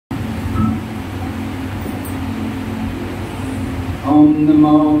Om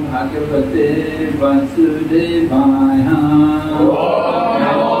Namo Bhagavate Vasudevaya. Om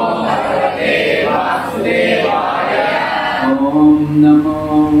Namo Bhagavate Vasudevaya. Om Namo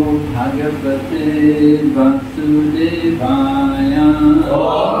Bhagavate Vasudevaya.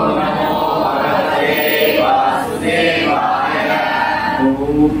 Om Namo Bhagavate Vasudevaya.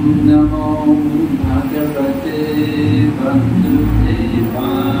 Om Namo Bhagavate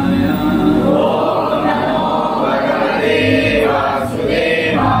Vasudevaya.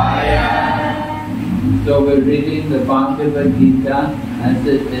 So we're reading the Bhagavad Gita as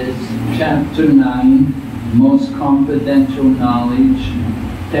it is chapter 9, most confidential knowledge,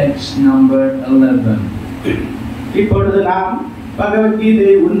 text number 11. இப்பொழுது நாம்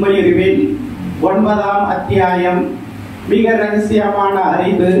பகவத்கீதை உண்மையறிவில் 9ஆம் அத்தியாயம் மிக ரகசியமான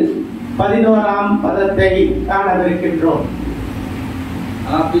அறிவு 11ஆம் பதத்தை காணவிருக்கின்றோம்.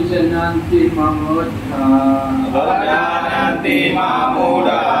 Abhijananti mamudha Abhijananti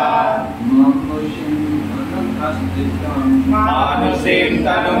mamudha Manusim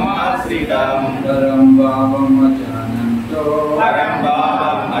tanumasitam Param bhavam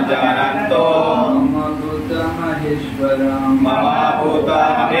ajananto Mama bhuta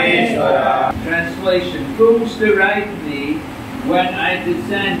maheshwaram. Translation: Fools deride me when I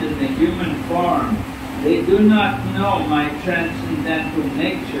descend in the human form. They do not know my transcendental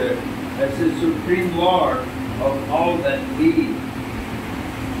nature as the supreme lord of all that be.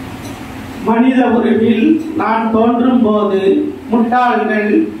 மனித உருவில் நான் தோன்றும் போது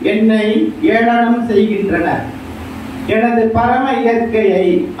முட்டாள்கள் என்னை ஏளனம் செய்கின்றனர். எனது பரம இயற்கையை,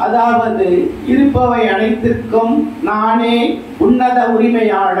 அதாவது இருப்பவை அனைத்திற்கும் நானே உன்னத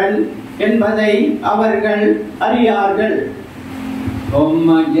உரிமையாளன் என்பதை அவர்கள் அறியார்கள். Om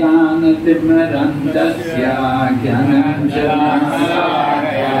Jnanatimrantasya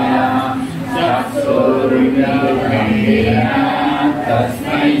Jnananjanasakaya Satsurvijnana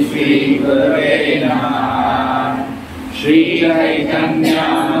Tasmai Shri Gurave Namaha. Shri Chaitanya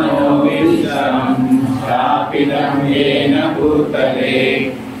Manobishram Sthapitam Yena Bhutale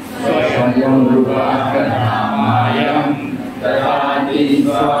Swayam Rupakanamayam Tadadi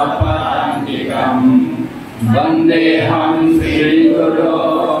Swapatantikam Vandeham Shri Guru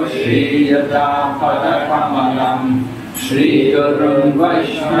Shri Yatapadakkamalam Shri Gurun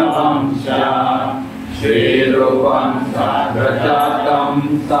Vaishnavam Sya Shri Rupam Sagrajatam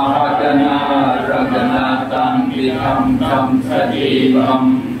Sahagana Raghunatam Vitam Tam Sajivam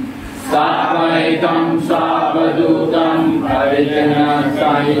Satvaitam Savadutam Harijana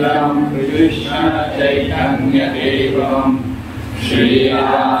Sahitam Krishna Chaitanya Devam Shri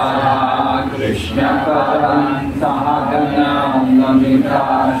Radha Krishna Padam Sahagana Lamita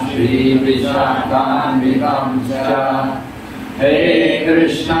Shri Vishakam Vikamsya. Hey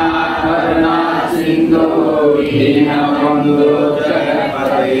Krishna Karuna Sindhu Dinabandhu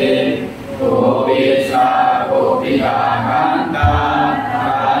Jagapate Gopisa Gopika Kanta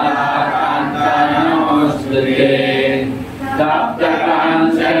Kanta Namostute Tapta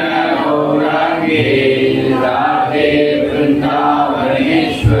Kanchana Gaurangi Radhe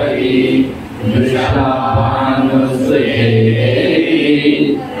Vrindavaneshwari Vrishabhanusute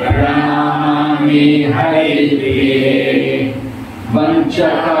Pranamami Haripriye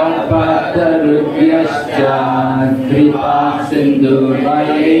Vanchakalpatarubhyascha Kripa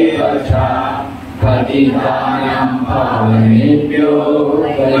Sindhuvayeva Patitanam Pavanebhyo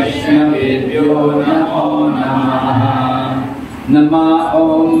Vaishnavebhyo Namo Namaha. Nama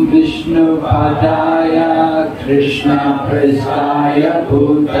Om Vishnu Padaya Krishna Prestaya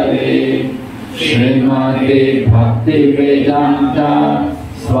Bhutale Srimati Bhakti Vedanta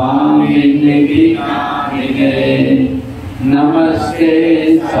Swami Namine Namaste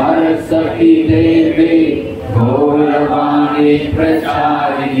Saraswati Devi Gauravani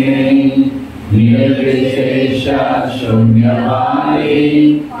Pracharine Nirvishesha Shunyavani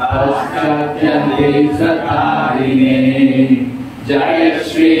Paschatyanti Satarine. Jai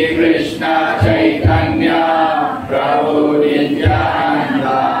Shri Krishna Chaitanya Prabhu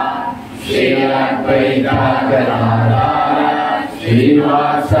Nityananda Shri Advaita Gadadhara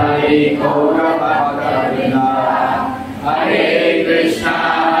Srivasadi Gaura Bhakta. Hare Krishna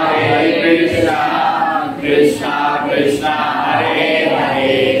Krishna Krishna Hare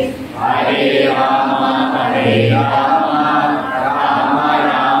Hare Hare Rama Rama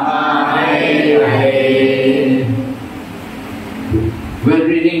Rama Hare Hare. We're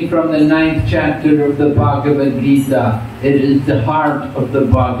reading from the 9th chapter of the Bhagavad Gita. It is the heart of the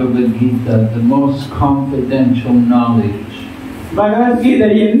Bhagavad Gita, the most confidential knowledge.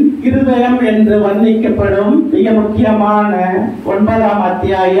 பகவத்கீதையின் இருதயம் என்று வர்ணிக்கப்படும் மிக முக்கியமான 9ஆம்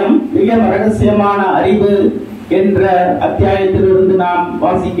அத்தியாயம் மிக ரகசியமான அறிவு என்ற அத்தியாயத்திலிருந்து நாம்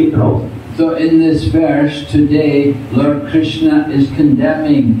வாசிக்கின்றோம். So in this verse today, Lord Krishna is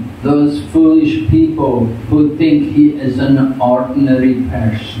condemning those foolish people who think he is an ordinary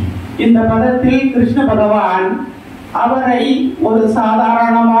person. இந்த பதத்தில் கிருஷ்ண பகவான் அவரை ஒரு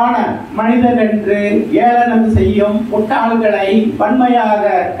சாதாரணமான மனிதன் என்று ஏளனம் செய்யும் முட்டாள்களை வன்மையாக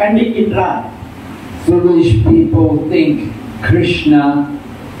கண்டிக்கின்றார். Foolish people think Krishna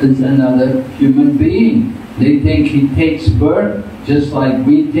is another human being. They think he takes birth just like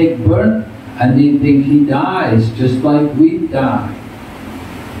we take birth, and they think he dies just like we die.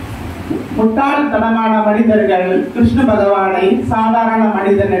 முட்டாள்தனமான மனிதர்கள் கிருஷ்ண பகவானை சாதாரண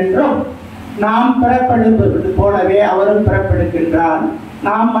மனிதன் என்றும், நாம் பிறப்பெடுப்பது போலவே அவரும் பிறப்பெடுக்கின்றார்,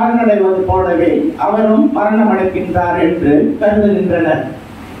 நாம் மரணமடைவது போலவே அவரும் மரணமடைகின்றார் என்று கருதுகின்றனர்.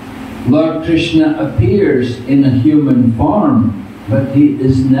 Lord Krishna appears in a human form, but he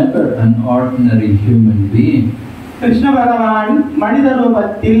is never an ordinary human being. Krishna பகவான் மனித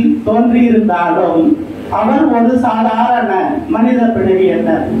ரூபத்தில் தோன்றியிருந்தாலும் அவர் ஒரு சாதாரண மனித பிறவி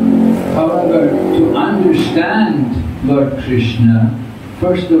அல்லர். However, to understand Lord Krishna,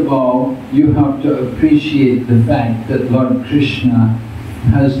 first of all, you have to appreciate the fact that Lord Krishna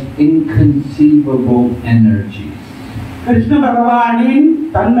has inconceivable energies. Krishna பகவானின்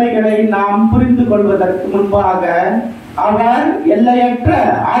தன்மைகளை நாம் புரிந்து கொள்வதற்கு முன்பாக அவர் எல்லையற்ற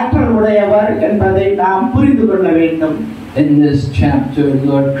ஆற்றல் உடையவர் என்பதை நாம் புரிந்து கொள்ள வேண்டும். In this chapter,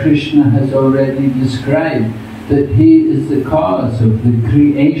 Lord Krishna has already described that he is the cause of the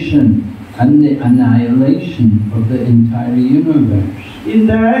creation and the annihilation of the entire universe.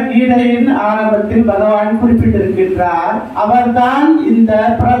 இந்த கீதையின் ஆரம்பத்தில் பகவான் குறிப்பிட்டிருக்கின்றார், அவர்தான் இந்த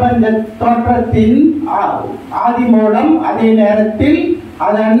பிரபஞ்ச தோற்றத்தின் ஆதி மூலம், அதே நேரத்தில்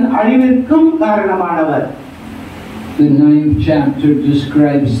அதன் அழிவிற்கும் காரணமானவர். The 9th chapter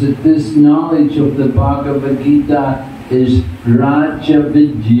describes that this knowledge of the Bhagavad Gita is Raja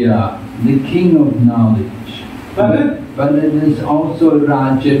Vidya, the king of knowledge. But it is also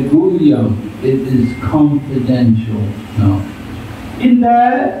Raja Guhyam, it is confidential knowledge. இந்த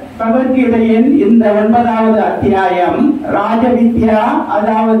பகவத்கீதையின் இந்த 9வது அத்தியாயம் ராஜவித்யா,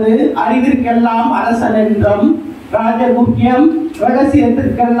 அதாவது அறிவிற்கெல்லாம் அரசன் என்றும், ராஜகுக்கியம்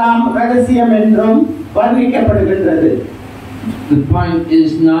ரகசியத்திற்கெல்லாம் ரகசியம் என்றும் வர்ணிக்கப்படுகின்றது. The point is,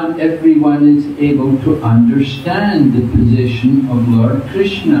 not everyone is able to understand the position of Lord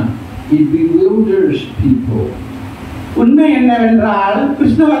Krishna. He bewilders people. உண்மை என்னவென்றால்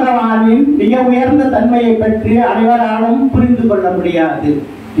கிருஷ்ண பகவானின் மிக உயர்ந்த தன்மையை பற்றி அனைவராலும் புரிந்து கொள்ள முடியாது.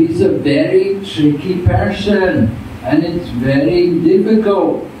 He's a very tricky person, and it's very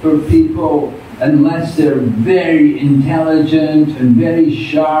difficult for people, unless they're very intelligent and very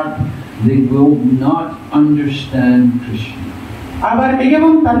sharp, they will not understand Krishna. அவர்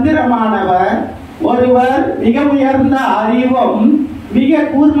மிகவும் தந்திரமானவர். ஒருவர் மிக உயர்ந்த அறிவும் மிக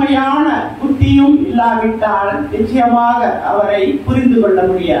கூர்மையான புத்தியும் இல்லாவிட்டால் நிச்சயமாக அவரை புரிந்து கொள்ள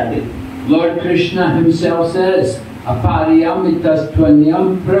முடியாது. Lord Krishna himself says, "Apariyamitastvanyam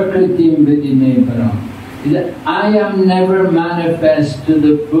prakritim vidineparam." I am never manifest to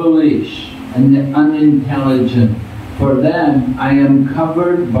the foolish and the unintelligent. For them, I am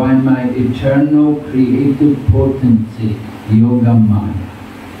covered by my eternal creative potency, Yoga Maya.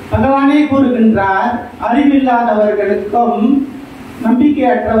 பகவானே கூறுகின்றார், அறிவில்லாதவர்களுக்கும்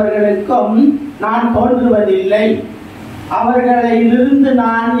நம்பிக்கையற்றவர்களுக்கும் நான் தோன்றுவதில்லை. அவர்களிலிருந்து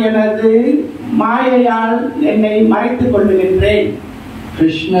நான் எனது மாயையால் என்னை மறைத்துக் கொள்ளுகின்றேன்.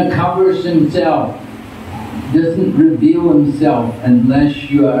 Krishna covers himself, doesn't reveal himself unless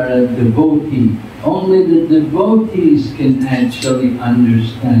you are a devotee. Only the devotees can actually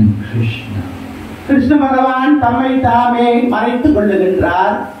understand Krishna. Krishna பகவான் தம்மை தாமே மறைத்துக்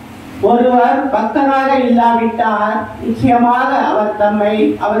கொள்ளுகின்றார். ஒருவர் பக்தராக இல்லாவிட்டால் நிச்சயமாக அவர் தம்மை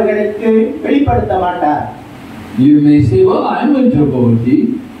அவர்களுக்கு வெளிப்படுத்த மாட்டார். You may say, "Well, I'm a devotee."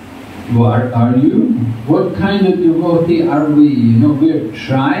 What are you? What kind of devotee are we? You know, we're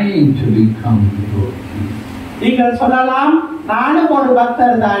trying to become devotees. நீங்கள் சொல்லலாம், நானும் ஒரு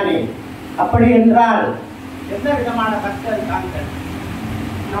பக்தர் தானே. அப்படி என்றால் எந்த விதமான பக்தர் தாங்கள்?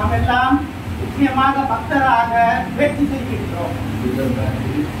 நாம் எல்லாம் நிச்சயமாக பக்தராக முயற்சி செய்கின்றோம்.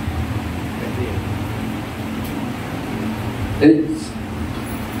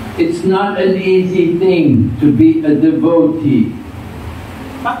 It's not an easy thing to be a devotee.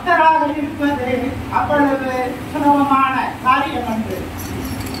 பக்தராக இருப்பது அவ்வளவு சுலபமான காரியம் அல்ல.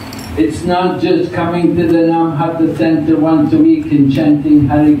 It's not just coming to the Namahatta center once a week and chanting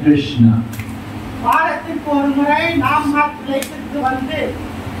Hare Krishna. வாரத்திற்கு ஒரு முறை நாமஹாத்திற்கு வந்து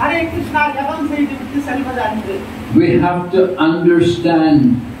ஹரே கிருஷ்ணா ஜபம் செய்துவிட்டு செல்வது அன்று. We have to understand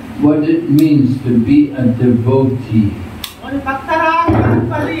what it means to be a devotee.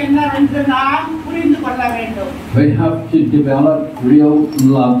 We have to develop real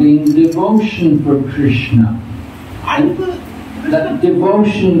loving devotion for Krishna. That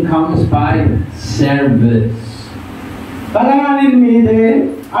devotion comes by service. பகவானின் மீது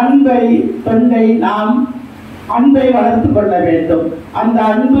தொண்டை நாம் அன்பை வளர்த்துக் கொள்ள வேண்டும். அந்த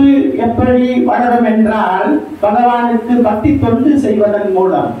அன்பு எப்படி வளரும் என்றால் பகவானுக்கு பக்தி தொண்டு செய்வதன்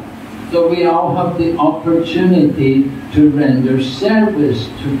மூலம். So we all have the opportunity to render service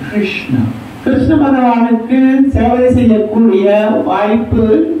to Krishna. Krishna பகவானுக்கு சேவை செய்யக்கூடிய வாய்ப்பு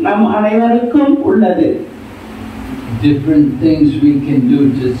நம் அனைவருக்கும் உள்ளது. Different things we can do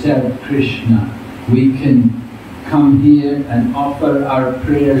to serve Krishna. We can come here and offer our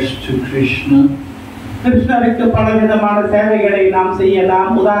prayers to Krishna. கிருஷ்ணருக்கு பலவிதமான சேவைகளை நாம்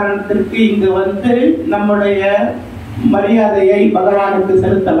செய்யலாம். உதாரணத்திற்கு இங்கு வந்து நம்முடைய மரியாதையை பகவானுக்கு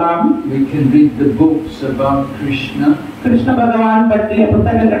செலுத்தலாம். We can read the books about Krishna. Krishna பகவான் பற்றிய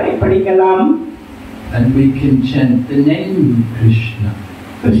புத்தகங்களை படிக்கலாம். And we can chant the name Krishna.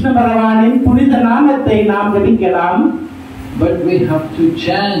 Krishna பகவானின் புனித நாமத்தை நாம் ஜபிக்கலாம். But we have to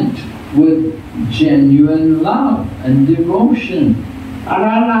chant with genuine love and devotion.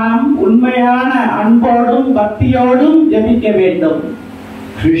 ஆனால் நாம் உண்மையான அன்போடும் பக்தியோடும் ஜபிக்க வேண்டும்.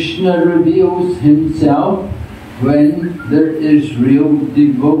 Krishna reveals himself when there is real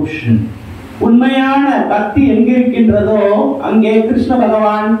devotion. உண்மையான பக்தி எங்கிருக்கின்றதோ அங்கே கிருஷ்ண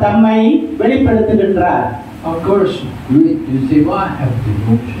பகவான் தம்மை வெளிப்படுத்துகின்றார். Of course, you say, well, I have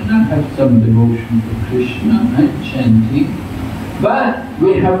devotion, I have some devotion for Krishna, I'm chanting. But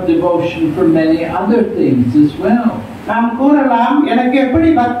we have devotion for many other things as well. நாம் கூறலாம், எனக்கு எப்படி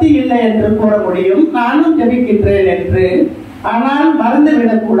பக்தி இல்லை என்று கூற முடியும், நானும் ஜபிக்கின்றேன் என்று. ஆனால்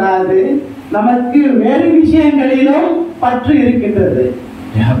மறந்துவிடக் கூடாது, நமக்கு வேறு விஷயங்களிலும் பற்று இருக்கின்றது.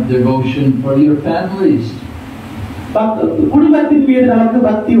 You have devotion for your families. குடும்பத்தின் மீது நமக்கு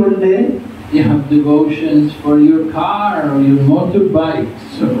பக்தி உண்டு. You have devotions for your car or your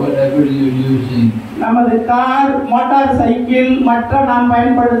motorbikes or whatever you're using. நமது கார், மோட்டார் சைக்கிள் மற்ற நாம்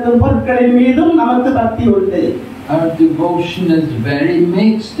பயன்படுத்தும் பொருட்களின் மீதும் நமக்கு பக்தி உண்டு. Our devotion is very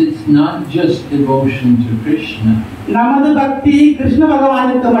mixed. It's not just devotion to Krishna. நமது பக்தி கிருஷ்ண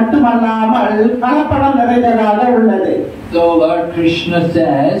பகவானுக்கு மட்டுமல்லாமல் கலப்படம் நிறைந்ததாக உள்ளது. So Lord Krishna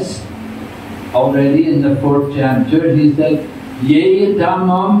says, already in the 4th chapter, he said, Ye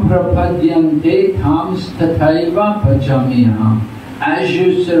dhammam prapadyante thams tathaiva bhajamiham. As you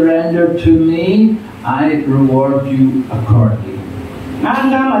surrender to me, I reward you accordingly.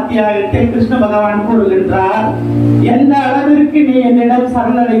 4ஆம் அத்தியாயத்தில் கிருஷ்ண பகவான் கூறுகின்றார், எந்த அளவிற்கு நீ என்னிடம்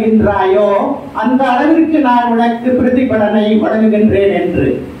சரணடைகின்றாயோ அந்த அளவிற்கு நான் உனக்கு பிரதிபலனை வழங்குகின்றேன் என்று.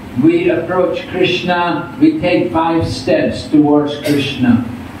 We approach Krishna, we take 5 steps towards Krishna.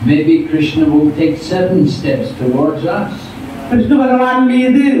 Maybe Krishna will take 7 steps towards us. Krishna பகவான்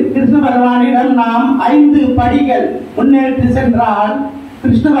மீது கிருஷ்ண பகவானிடம் நாம் 5 படிகள் முன்னேறி சென்றால்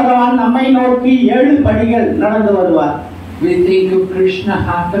கிருஷ்ண பகவான் நம்மை நோக்கி 7 படிகள் நடந்து வருவார். We think of Krishna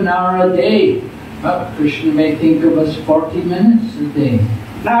half an hour a day, but Krishna may think of us 40 minutes a day.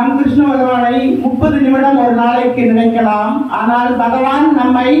 நாம் கிருஷ்ண பகவானை 30 நிமிடம் ஒரு நாளைக்கு நினைக்கலாம், ஆனால் பகவான்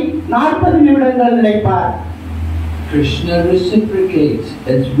நம்மை 40 நிமிடங்கள் நினைப்பார். Krishna reciprocates.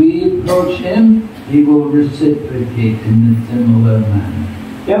 As we approach him, he will reciprocate in a similar manner.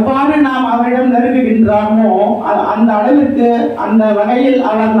 எவ்வாறு நாம் அவரிடம் நெருங்குகின்றோமோ அந்த அளவிற்கு அந்த வகையில்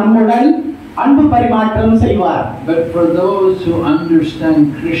அவர் நம்முடன் அன்பு பரிமாற்றம் செய்வார். But for those who understand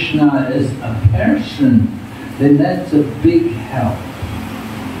Krishna as a person, then that's a big help.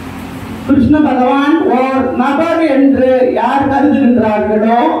 Krishna பகவான் ஓர் நபர் என்று யார்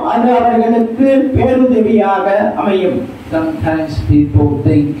கருதுகின்றார்களோ அது அவர்களுக்கு பேருதவியாக அமையும். Sometimes people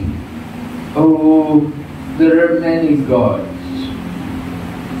think, oh, there are many gods.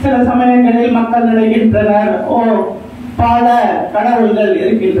 சில சமயங்களில் மக்கள் நினைக்கின்றனர், ஓ, பல கடவுள்கள்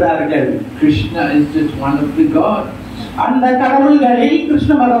இருக்கின்றார்கள். Krishna is just one of the gods. அந்த கடவுள்களில்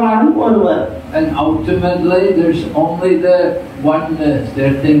கிருஷ்ண பகவான் ஒருவர். And ultimately there's only the oneness.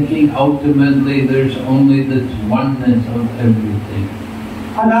 They're thinking ultimately there's only this oneness of everything.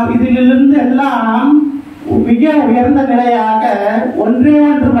 அதாவது இதிலிருந்து எல்லாம் மிக உயர்ந்த நிலையாக ஒன்றே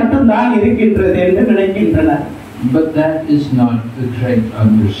ஒன்று மட்டும்தான் இருக்கின்றது என்று நினைக்கின்றனர். But that is not the correct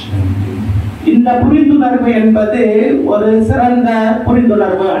understanding. இந்த புரிந்துணர்வு என்பது ஒரு சிறந்த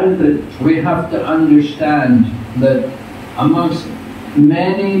புரிந்துணர்வு அன்று. We have to understand that amongst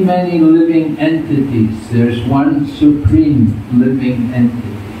many living entities, there's one supreme living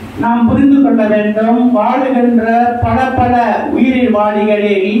entity. நாம் புரிந்து கொள்ள வேண்டும், வாழுகின்ற பல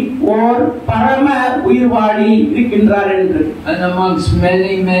உயிர்வாழிகளில் ஓர் பரம உயிர்வாழி இருக்கின்றார் என்று. And amongst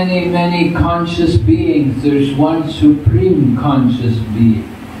many conscious beings, there's one supreme conscious being.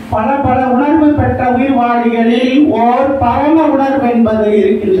 பல உணர்வு பெற்ற உயிர்வாழிகளில் ஓர் பரம உணர்வு என்பது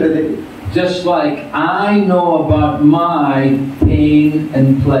இருக்கின்றது. Just like I know about my pain and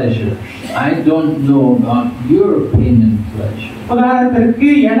pleasure, I don't know about your pain and pleasure. உதாரணத்திற்கு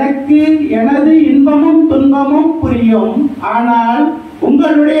எனக்கு எனது இன்பமும் துன்பமும் புரியும், ஆனால்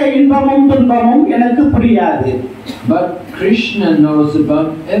உங்களுடைய இன்பமும் துன்பமும் எனக்கு புரியாது. But Krishna knows about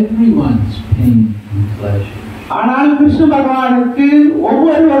everyone's pain and pleasure. ஆனால் கிருஷ்ண பகவானுக்கு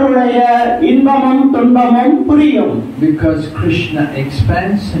ஒவ்வொருவருடைய இன்பமும் துன்பமும் புரியும். Because Krishna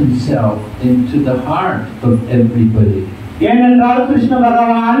expands himself into the heart of everybody. ஏனென்றால் கிருஷ்ண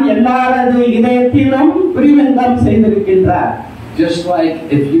பகவான் எல்லாரது இதயத்திலும் பிரிவிந்தம் செய்திருக்கின்றார். Just like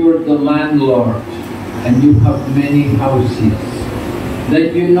if you're the landlord and you have many houses, that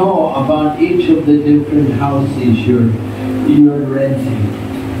you know about each of the different houses you're renting.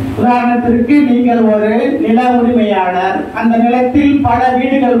 உதாரணத்திற்கு நீங்கள் ஒரு நில உரிமையாளர், அந்த நிலத்தில் பல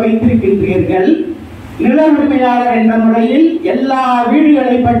வீடுகள் வைத்திருக்கின்றீர்கள். நில உரிமையாளர் என்ற முறையில் எல்லா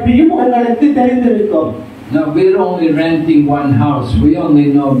வீடுகளை பற்றியும் உங்களுக்கு தெரிந்திருக்கும். Now we're only renting one house. We only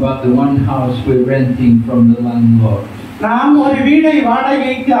know about the one house we're renting from the landlord. நாம் ஒரு வீடை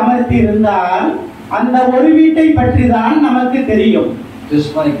வாடகைக்கு அமர்த்தி இருந்தால் அந்த ஒரு வீட்டை பற்றி தான் நமக்கு தெரியும். Just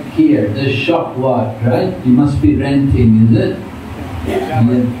like here, this shop lot, right? You must be renting, is it?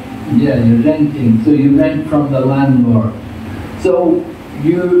 Yeah, you're renting. So you rent from the landlord. So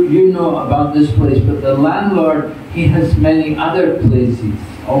you know about this place, but the landlord, he has many other places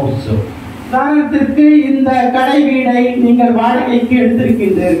also. உதாரணத்திற்கு இந்த கடை வீடை நீங்கள் வாடகைக்கு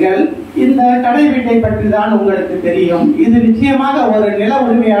எடுத்திருக்கின்றீர்கள். இந்த கடை வீட்டை பற்றி தான் உங்களுக்கு தெரியும். இது நிச்சயமாக ஒரு நில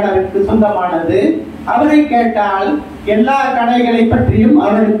உரிமையாளருக்கு சொந்தமானது. அவரை கேட்டால் எல்லா கடைகளை பற்றியும்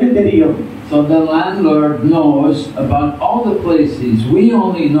அவருக்கு தெரியும். So the landlord knows about all the places. We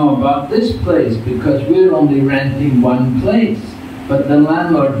only know about this place because we're only renting one place. But the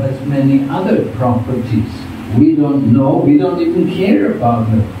landlord has many other properties. We don't know, we don't even care about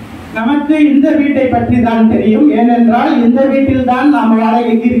them. நமக்கு இந்த வீட்டை பற்றி தான் தெரியும், ஏனென்றால் இந்த வீட்டில் தான் நாம்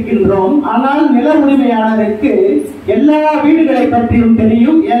வாடகைக்கு இருக்கின்றோம். ஆனால் நில உரிமையாளருக்கு எல்லா வீடுகளை பற்றியும்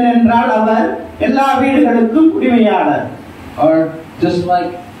தெரியும், ஏனென்றால் அவர் எல்லா வீடுகளுக்கும் உரிமையாளர். Or just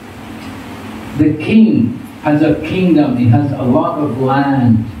like the king has a kingdom, he has a lot of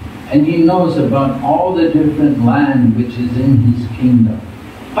land, and he knows about all the different land which is in his kingdom.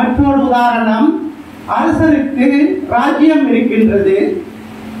 மற்றொரு உதாரணம், அரசருக்கு ராஜ்யம் இருக்கின்றது.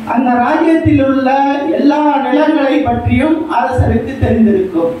 அந்த ராஜ்யத்தில் உள்ள எல்லா நிலங்களை பற்றியும் அரசருக்கு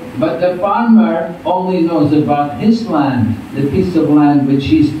தெரிந்திருக்கும். But the farmer only knows about his land, the piece of land which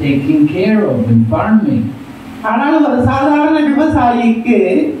he is taking care of in farming. ஆனால் ஒரு சாதாரண விவசாயிக்கு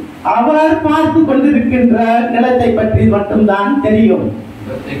அவர் பார்த்து கொண்டிருக்கின்ற நிலத்தை பற்றி மட்டும்தான் தெரியும்.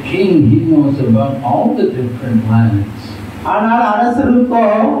 But the king, he knows about all the different lands. ஆனால் அரசருக்கோ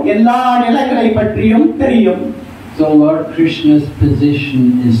எல்லா நிலங்களை பற்றியும் தெரியும். So Lord Krishna's position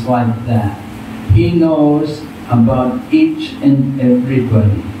is like that. He knows about each and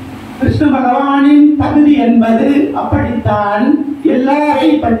everybody. Krishna பகவானின் தகுதி என்பது அப்படித்தான், எல்லாரை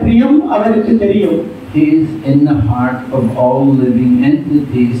பற்றியும் அவருக்கு தெரியும். He is in the heart of all living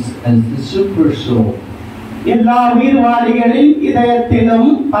entities as the super soul. எல்லா உயிர்வாழிகளின்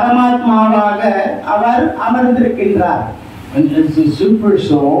இதயத்திலும் பரமாத்மாவாக அவர் அமர்ந்திருக்கின்றார். And as the super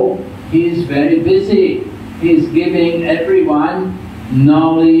soul, he is very busy. He is giving everyone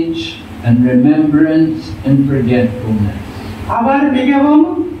knowledge and remembrance and forgetfulness. அவர் மிகவும்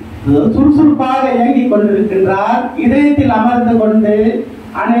சுறுசுறுப்பாக இயங்கிக் கொண்டிருக்கின்றார். இதயத்தில் அமர்ந்து கொண்டு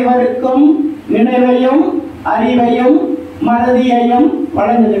அனைவருக்கும் நினைவையும் அறிவையும் மறதியையும்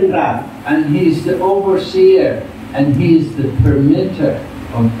வழங்குகின்றார். And he is the overseer and he is the permitter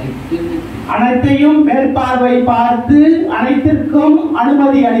of activity. அனைத்தையும் மேற்பார்வை பார்த்து அனைத்திற்கும்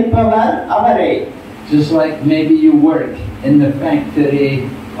அனுமதி அளிப்பவர் அவரே. Just like maybe you work in the factory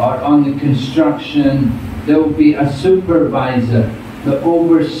or on the construction, there will be a supervisor, the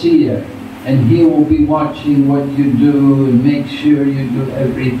overseer, and he will be watching what you do and make sure you do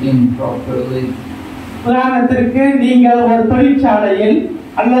everything properly. உதாரணத்திற்கு நீங்கள் ஒரு தொழிற்சாலையில்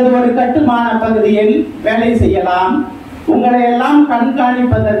அல்லது ஒரு கட்டுமான பகுதியில் வேலை செய்யலாம். உங்களை எல்லாம்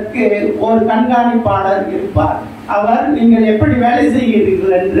கண்காணிப்பதற்கு ஒரு கண்காணிப்பாளர் இருப்பார். அவர் நீங்கள் எப்படி வேலை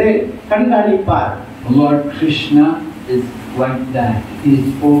செய்கிறீர்கள் என்று கண்காணிப்பார். Lord Krishna is like that. He is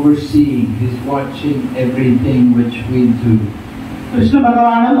overseeing, he is watching everything which we do. Krishna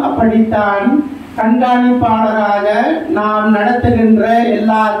பகவானும் அப்படித்தான், கண்காணிப்பாளராக நாம் நடத்துகின்ற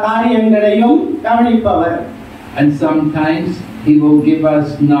எல்லா காரியங்களையும் கவனிப்பவர். And sometimes he will give us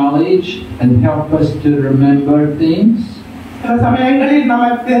knowledge and help us to remember things. சில சமயங்களில்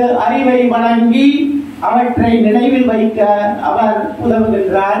நமக்கு அறிவை வழங்கி அவற்றை நினைவில் வைக்க அவர்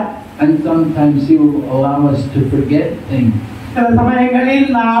உதவுகின்றார். And sometimes he will allow us to forget things. சில சமயங்களில்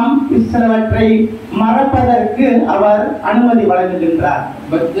நாம் சிலவற்றை மறப்பதற்கு அவர் அனுமதி வழங்குகின்றார்.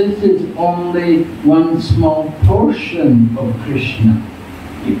 But this is only one small portion of Krishna.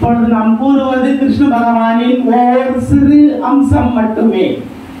 இப்பொழுது நாம் கூறுவது கிருஷ்ண பகவானின் ஓர் சிறு அம்சம் மட்டுமே.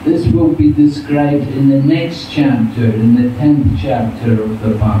 This will be described in the next chapter, in the 10th chapter of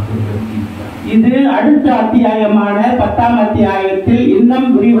the Bhagavad Gita. இது அடுத்த அத்தியாயமான 10ஆம் அத்தியாயத்தில் இன்னும்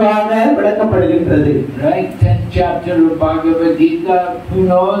விரிவாக விளக்கப்படுகின்றது. Right, 10th chapter of Bhagavad Gita. Who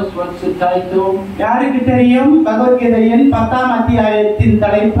knows what's the title? யாருக்கு தெரியும் பகவத்கீதையின் 10ஆம் அத்தியாயத்தின்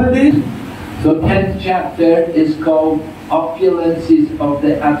தலைப்பு? So 10th chapter is called Opulences of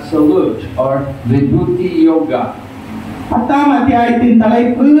the Absolute or Vibhuti Yoga. 10ஆம் அத்தியாயத்தின்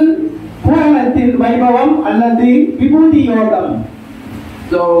தலைப்பு பூரணத்தின் வைபவம் அல்லது விபூதி யோகம்.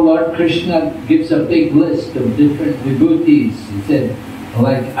 So Lord Krishna gives a big list of different vibhutis. He said,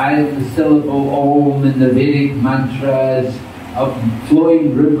 like I am the syllable Om in the Vedic mantras, of flowing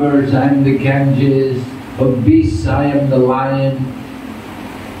rivers I am the Ganges, of beasts I am the lion.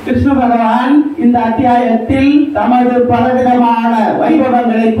 Krishna பகவான் இந்த அத்தியாயத்தில் தமது பலவிதமான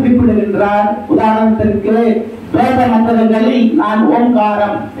வைபவங்களை குறிப்பிடுகின்றார். உதாரணத்திற்கு வேத மந்திரங்களில் நான்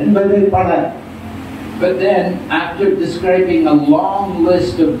ஓம்காரம் என்பது பல. But then, after describing a long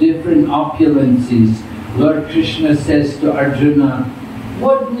list of different opulences, Lord Krishna says to Arjuna,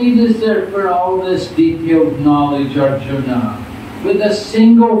 what need is there for all this detailed knowledge, Arjuna? With a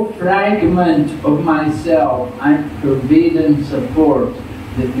single fragment of myself, I pervade and support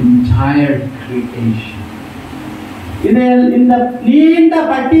the entire creation. இதில் இந்த நீண்ட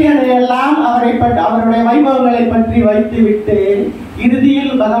பட்டியலை எல்லாம் அவருடைய வைபவங்களை பற்றி வைத்துவிட்டு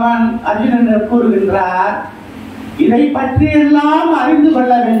இறுதியில் பகவான் அர்ஜுனன் கூறுகின்றார், இதை பற்றியெல்லாம் அறிந்து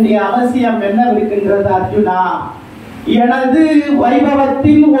கொள்ள வேண்டிய அவசியம் என்னவிருக்கின்றது அர்ஜுனா? எனது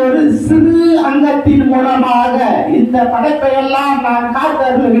வைபவத்தின் ஒரு சிறு அங்கத்தின் மூலமாக இந்த படைப்பையெல்லாம் நான்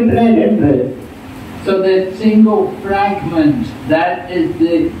காத்தருளுகின்றேன் என்று. So that single fragment, that is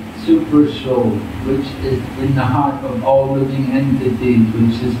the super soul, which is in the heart of all living entities,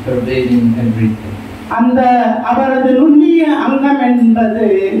 which is pervading everything. அந்த அவரது நுண்ணிய அங்கம் என்பது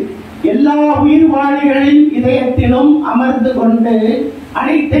எல்லா உயிர்வாழிகளின் இதயத்திலும் அமர்ந்து கொண்டு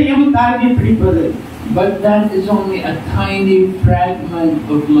அனைத்தையும் தாங்கி பிடிப்பது. But that is only a tiny fragment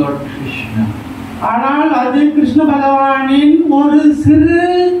of Lord Krishna. ஆனால் அது கிருஷ்ண பகவானின் ஒரு சிறு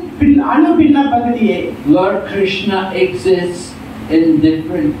அணுபின்ன பகுதியே. Lord Krishna exists in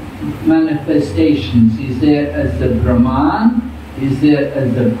different manifestations. He's there as the Brahman, he's there as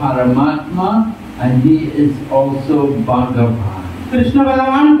the Paramatma, and he is also Bhagavan. Krishna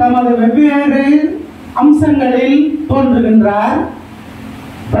பகவான் தமது வெவ்வேறு அம்சங்களில் தோன்றுகின்றார்.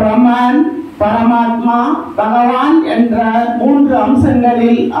 பிரம்மன், பரமாத்மா, பகவான் என்ற மூன்று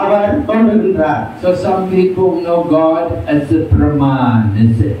அம்சங்களில் அவர் தோன்றுகின்றார். So some people know God as the Brahman,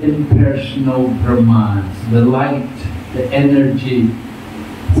 as the impersonal Brahman, the light, the energy.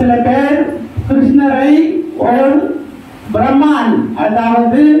 சில பேர் கிருஷ்ணரை ஒரு பிரம்மன்,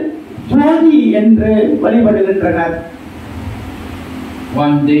 அதாவது ஜோதி என்று வழிபடுகின்றனர்.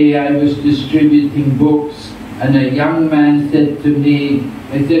 One day I was distributing books and a young man said to me,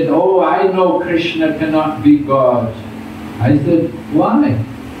 I said, oh, I know Krishna cannot be God. I said, why?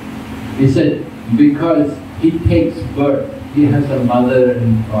 He said, because he takes birth. He has a mother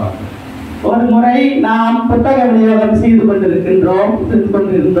and father. ஒரு முறை நாம் புத்தக விநியோகம் செய்து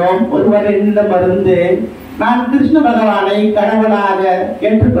கொண்டிருந்தோம். ஒருவர் என்னிடம் வந்து, நான் கிருஷ்ண பகவானை கடவுளாக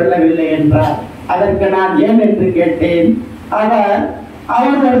ஏற்றுக்கொள்ளவில்லை என்றார். அதற்கு நான் ஏன் என்று கேட்டேன்.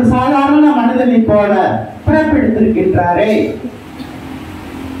 அவர் ஒரு சாதாரண மனிதனை போல பிறப்பெடுத்திருக்கின்றாரே.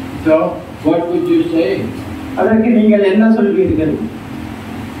 So, what would you say? அதற்கு நீங்கள் என்ன சொல்வீர்கள்?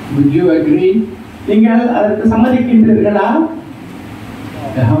 Would you agree? நீங்கள் அதற்கு சம்மதிக்கின்றீர்களா?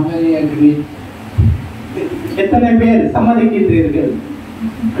 How many agree? எத்தனை பேர் சம்மதிக்கின்றீர்கள்?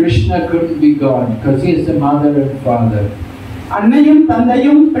 Krishna couldn't be God because he is the mother and father. அன்னையும்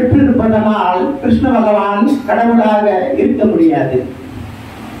தந்தையும் பெற்றிருப்பதனால் கிருஷ்ண பகவான் கடவுளாக இருக்க முடியாது.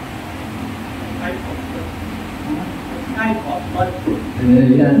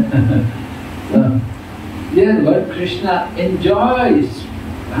 Yeah, Lord Krishna enjoys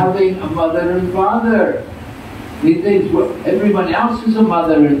having a mother and father. He thinks, well, everyone else is a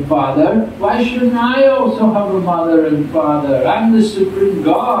mother and father. Why shouldn't I also have a mother and father? I'm the supreme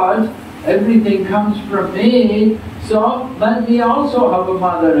God. everything comes from me, so let me also have a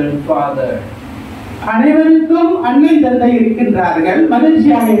mother and father. அனைவருக்கும் அன்னை தந்தை இருக்கின்றார்கள்,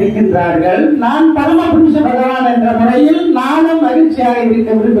 மகிழ்ச்சியாக இருக்கின்றார்கள். நான் பரமபுருஷ பகவான் என்ற முறையில் நானும் மகிழ்ச்சியாக இருக்க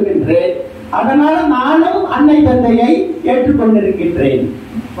விரும்புகின்றேன். அதனால நானும் அன்னை தந்தையை ஏற்றுக்கொண்டிருக்கின்றேன்.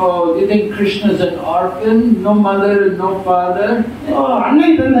 Oh, do you think Krishna is an orphan, no mother, no father? அன்னை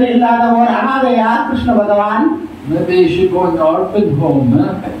தந்தை இல்லாத ஒரு அனாதையா கிருஷ்ண பகவான்? Maybe he should go in the orphan home,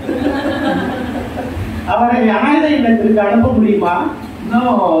 huh? அவரை அனாதை இல்லத்திற்கு அனுப்ப முடியுமா? No,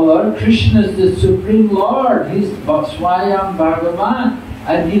 Lord Krishna is the Supreme Lord. He's Swayam Bhagavan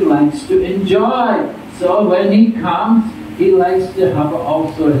and he likes to enjoy. So when he comes, he likes to have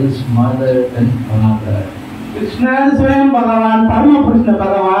also his mother and father. Krishna Swayam Bhagavan, Paramakrishna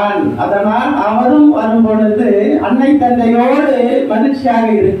Bhagavan. அதனால் அவரும் வரும் பொழுது அன்னை தந்தையோடு மகிழ்ச்சியாக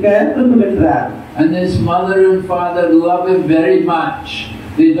இருக்க விரும்புகின்றார். And his mother and father love him very much.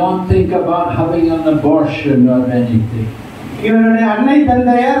 They don't think about having an abortion or anything. இவருடைய அன்னை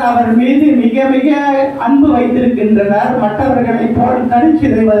தந்தையர் அவர் மீது மிக மிக அன்பு வைத்திருக்கின்றனர். மற்றவர்களை போல்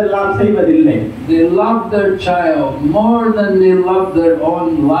கருச்சிதைவதெல்லாம் செய்வதில்லை. They love their child more than they love their own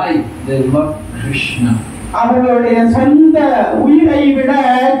life. They love Krishna. அவர்களுடைய சொந்த உயிரை விட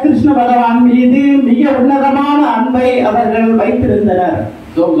கிருஷ்ண பகவான் மீது மிக உன்னதமான அன்பை அவர்கள் வைத்திருந்தனர்.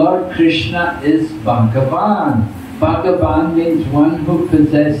 So Lord Krishna is Bhagavan. Bhagavan means one who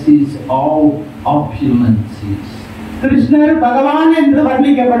possesses all opulences. கிருஷ்ணர் பகவான் என்று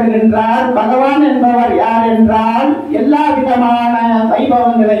வர்ணிக்கப்படுகின்றார். பகவான் என்பவர் யார் என்றால் எல்லா விதமான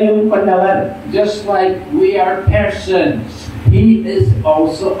வைபவங்களையும் கொண்டவர். Just like we are persons, he is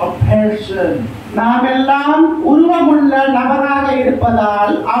also a person. நாம் எல்லாம் உருவமுள்ள நபராக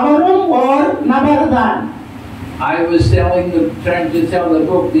இருப்பதால் அவரும் ஓர் நபர்தான். I was trying to tell the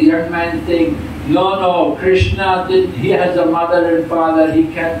book, the young man saying, no, Krishna, he has a mother and father, he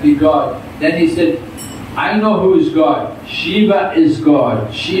can't be God. Then he said, I know who is God. Shiva is God.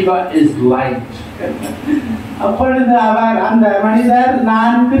 Shiva is light. அப்பொழுது அவர் அந்த மனிதர்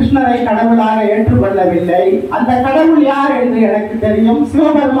நான் கிருஷ்ணரை கடவுளாக ஏற்றுக்கொள்ளவில்லை. அந்த கடவுள் யார் என்று எனக்கு தெரியும்.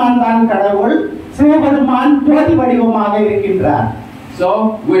 சிவபெருமான் தான் கடவுள். சிவபெருமான் ஜோதி வடிவமாக இருக்கின்றார். So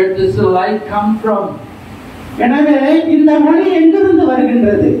where does the light come from? எனவே இந்த ஒளி எங்கிருந்து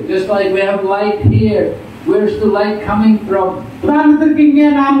வருகின்றது? Just like we have light here. Where's the light coming from? உதாரணத்திற்கு இங்கே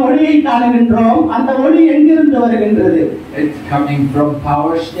நாம் ஒளியை காணுகின்றோம். அந்த ஒளி எங்கிருந்து வருகின்றது? It's coming from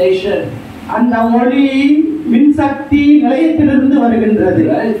power station. அந்த ஒளி மின்சக்தி நிலையத்திலிருந்து வருகின்றது.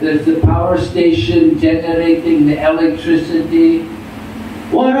 Right? There's the power station generating the electricity.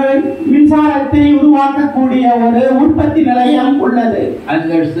 ஒரு மின்சாரத்தை உருவாக்கக்கூடிய ஒரு உற்பத்தி நிலையம் உள்ளது. And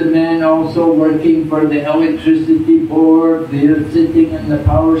there's the man also working for the electricity board. They're sitting in the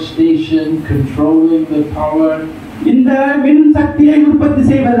power station controlling the power. இந்த மின்சக்தியை உற்பத்தி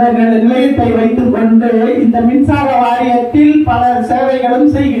செய்வதற்கு நிலையத்தை வைத்துக் கொண்டு இந்த மின்சார வாரியத்தில் பல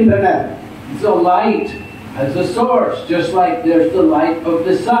சேவைகளும் செய்கின்றனர். So light has a source, just like there's the light of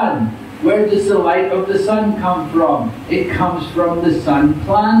the sun. Where does the light of the sun come from? It comes from the sun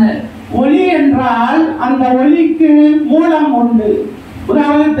planet. ஒளி என்றால் அந்த ஒளிக்கு மூலம் உண்டு.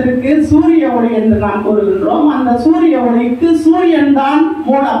 உதாரணத்திற்கு சூரிய ஒளி என்று நாம் கூறுகின்றோம். அந்த சூரிய ஒளிக்கு சூரியன் தான்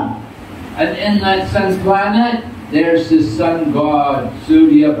மூலம். And in that sun planet, there's the sun god,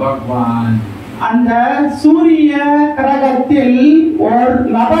 Surya Bhagwan. அந்த சூரிய கிரகத்தில் ஒரு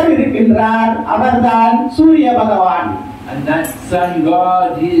நபர் இருக்கின்றார். அவர்தான் சூரிய பகவான். And that sun god,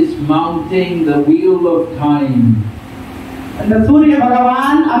 he is mounting the wheel of time. அந்த சூரிய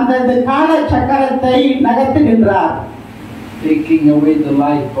பகவான் அந்த கால சக்கரத்தை நகர்த்துகின்றார். Taking away the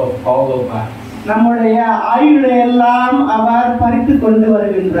life of all of us. நம்முடைய ஆயுளை எல்லாம் அவர் பறித்துக் கொண்டு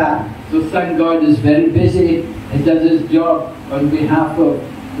வருகின்றார். So sun god is very busy. He does his job on behalf of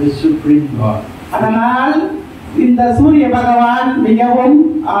the Supreme God. அதனால் இந்த சூரிய பகவான் மிகவும்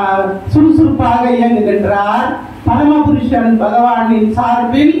சுறுசுறுப்பாக இயங்குகின்றார். பரமபுருஷன் பகவானின்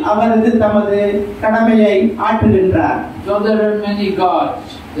சார்பில் அவரது தமது கடமையை ஆற்றுகின்றார். So there are many gods.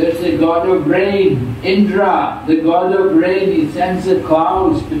 There's the god of rain, Indra, the god of rain. He sends the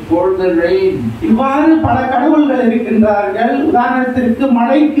clouds to pour the rain. இவ்வாறு பல கடவுள்கள் இருக்கின்றார்கள். உதாரணத்திற்கு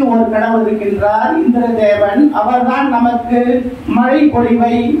மழைக்கு ஒரு கடவுள் இருக்கின்றார், இந்திரதேவன். அவர்தான் நமக்கு மழை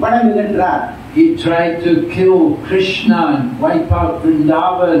பொழிவை வழங்குகின்றார். He tried to kill Krishna and wipe out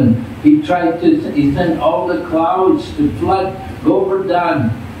Vrindavan. He sent all the clouds to flood Govardhan.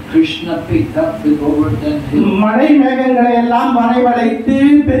 Krishna picked up the Govardhan hill. மழை மேகங்களை எல்லாம் வரவழைத்து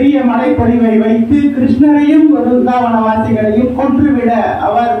பெரிய மழை பொழிவை வைத்து கிருஷ்ணரையும் விருந்தாவனவாசிகளையும் கொன்றுவிட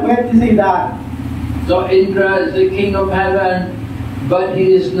அவர் முயற்சி செய்தார். So Indra is the king of heaven, but he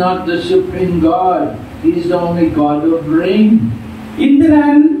is not the supreme god. He is only god of rain.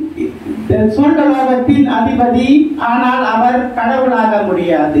 Indiran சொர்க்கலோகத்தின் அதிபதி, ஆனால் அவர் கடவுளாக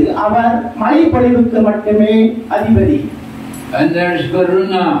முடியாது. அவர் மழை பொழிவுக்கு மட்டுமே அதிபதி. And there's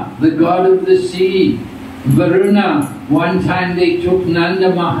Varuna, the god of the sea. Varuna, one time they took Nanda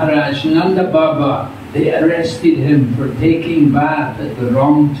Maharaj, Nanda Baba. They arrested him for taking bath at the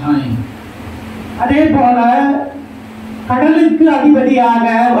wrong time. அதே போல கடலுக்கு அதிபதியாக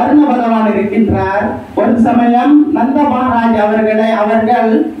வருண பகவான் இருக்கின்றார். ஒரு சமயம் நந்த மகாராஜ்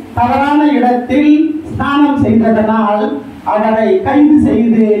அவர்கள் தவறான இடத்தில் ஸ்நானம் செய்ததனால் அவரை கைது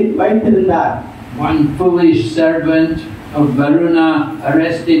செய்து வைத்திருந்தார். One foolish servant of Varuna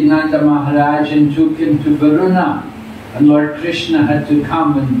arrested Nanda Maharaj and took him to Varuna, and Lord Krishna had to come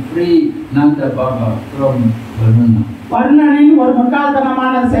and free Nanda Baba from Varuna. வருணனின் ஒரு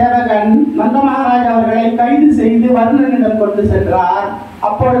முட்டாள்தனமான சேவகன் நந்த மகாராஜ் அவர்களை கைது செய்து வருணனிடம் கொண்டு சென்றார்.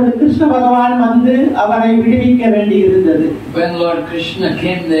 அப்பொழுது கிருஷ்ண பகவான் வந்து அவரை விடுவிக்க வேண்டியிருந்தது. When Lord Krishna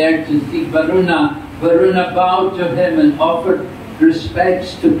came there to see Varuna, Varuna bowed to him and offered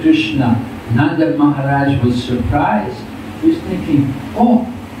respects to Krishna. Nanda Maharaj was surprised. He was thinking, oh,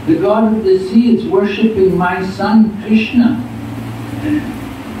 the god of the sea is worshipping my son Krishna.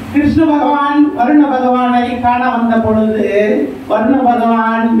 Krishna பகவான் வருண பகவானை காண வந்த பொழுது வருண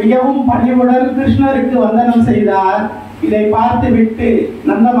பகவான் மிகவும் பணிவுடன் கிருஷ்ணருக்கு வந்தனம் செய்தார். இதை பார்த்துவிட்டு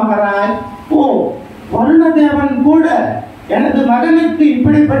நந்த மகாராஜ், ஓ, வருண தேவன் கூட எனது மகனுக்கு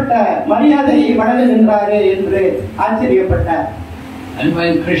இப்படிப்பட்ட மரியாதையை வழங்குகின்றாரே என்று ஆச்சரியப்பட்டார். And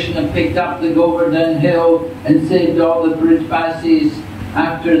when Krishna picked up the Govardhan hill and saved all the Brijvasis,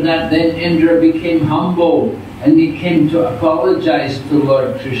 after that then Indra became humble and he came to apologize to Lord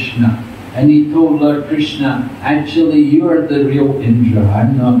Krishna. And he told Lord Krishna, actually you are the real Indra,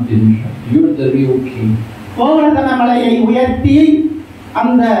 I'm not Indra, you are the real king. Govardhana மலையை உயர்த்தி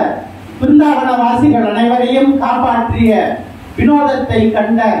அந்த பிருந்தாவன வாசிகள் அனைவரையும் காப்பாற்றிய வினோதத்தை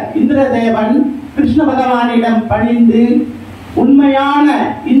கண்ட இந்திரதேவன் கிருஷ்ண பகவானிடம் பணிந்து உண்மையான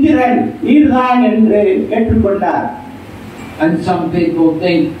இந்திரன் நீர்தான் என்று ஏற்றுக்கொண்டார். And some people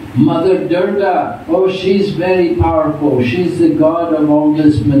think Mother Durga, oh, she's very powerful. She's the god of all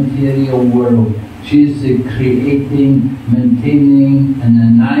this material world. She's the creating, maintaining and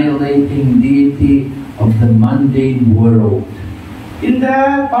annihilating deity of the mundane world. இந்த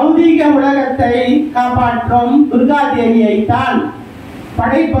பௌதீக உலகத்தை காப்பாற்றும் துர்கா தேவியை தான்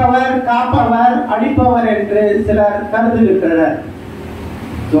படைப்பவர், காப்பவர், அழிப்பவர் என்று சிலர் கருதுகின்றனர்.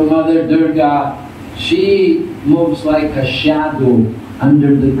 So Mother Durga, she moves like a shadow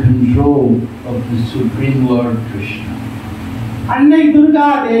under the control of the Supreme Lord Krishna. அன்னை துர்கா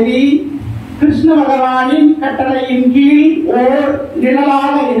தேவி கிருஷ்ண பகவானின் கட்டளையின் கீழ் ஓர்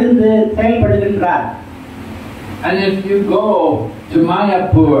நிழலாக இருந்து செயல்படுகின்றார். And if you go to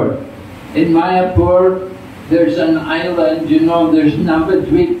Mayapur, in Mayapur there's an island, you know, there's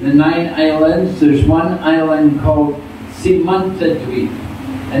Navadvip, the 9 islands. There's one island called Simantadvip.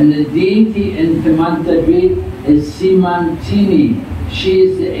 And the deity in Simantadvip is Simantini. She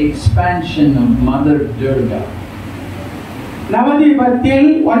is the expansion of Mother Durga. நவதீபத்தில்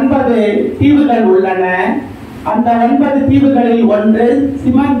 9 தீவுகள் உள்ளன. அந்த 9 தீவுகளில் ஒன்று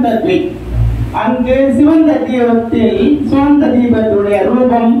சிமந்தத்வீப். அங்கு சிவந்த தீபத்தில் சுவந்த தீபத்துடைய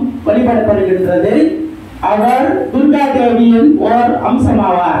ரூபம் வழிபடப்படுகின்றது. அவர் துர்கா தேவியின் ஓர்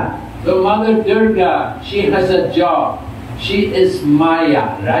அம்சமாவார். So Mother Durga, she has a job. She is Maya,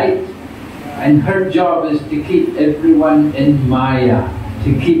 right? And her job is to keep everyone in Maya,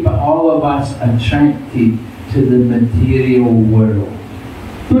 to keep all of us attracted to the material world.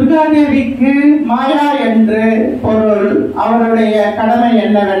 Durga தேவிக்கு மாயா என்று பொருள். அவருடைய கடமை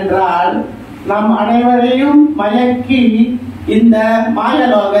என்னவென்றால் நாம் அனைவரையும் மயக்கி இந்த மாய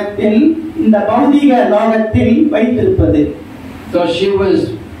லோகத்தில், இந்த பௌதிக லோகத்தில் வைத்திருப்பது. So she was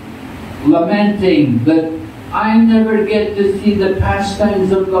lamenting that I never get to see the pastimes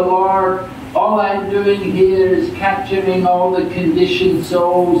of the Lord. All I'm doing here is capturing all the conditioned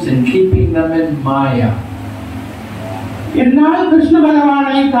souls and keeping them in Maya. என்னால் கிருஷ்ண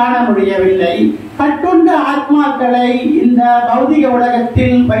பகவானை காண முடியவில்லை. கட்டுண்ட ஆத்மாக்களை இந்த பௌதிக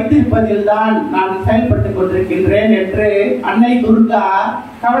உலகத்தில் வைத்திருப்பதில் தான் நான் செயல்பட்டுக் கொண்டிருக்கின்றேன் என்று அன்னை துர்கா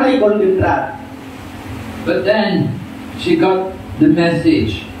கவலை கொள்கின்றார். But then she got the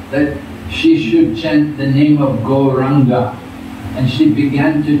message that she should chant the name of Gauranga, and she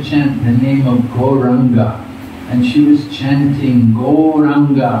began to chant the name of Gauranga, and she was chanting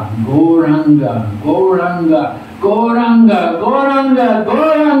Gauranga, Gauranga, Gauranga, Gauranga, Gauranga,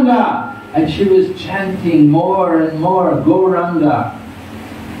 Gauranga, and she was chanting more and more Gauranga.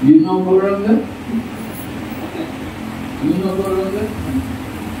 You know Gauranga? You know Gauranga?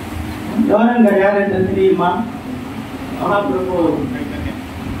 Gauranga யார் என்று தெரியுமா? Mahaprabhu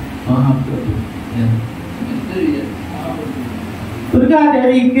Mahaprabhu. Yeah. Durga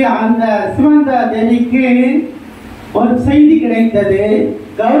தேவிக்கு அந்த சிவந்த தேவிக்கு ஒரு செய்தி கிடைத்தது,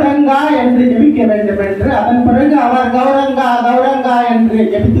 கௌரங்கா என்று ஜெபிக்க வேண்டும் என்று. அதன் பிறகு அவர் கௌரங்கா கௌரங்கா என்று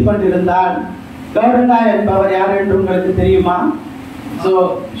ஜெபித்துக் கொண்டிருந்தார். கௌரங்கா என்பவர் யார் என்று உங்களுக்கு தெரியுமா? So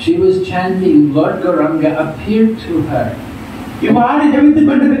she was chanting, Lord Gauranga appeared to her. இவ்வாறு ஜெபித்துக்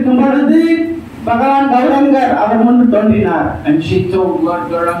கொண்டிருக்கும் பொழுது பகவான் கௌரங்கர் அவர் முன்பு தோன்றினார். And she told Lord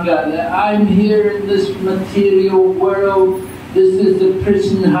Gauranga that I'm here in this material world. This is the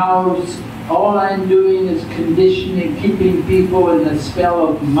prison house. All I'm doing is conditioning, keeping people in the spell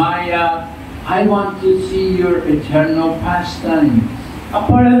of Maya. I want to see your eternal pastimes.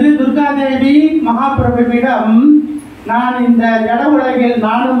 அப்பொழுது துர்கா தேவி மகாபிரபுவிடம், நான் இந்த ஜட உலகில்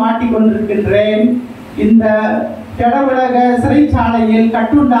நானும் மாட்டிக்கொண்டிருக்கின்றேன். இந்த ஜட உலக சிறைச்சாலையில்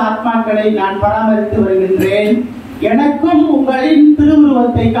கட்டுண்ட ஆத்மாக்களை நான் பராமரித்து வருகின்றேன். எனக்கும் உங்களின்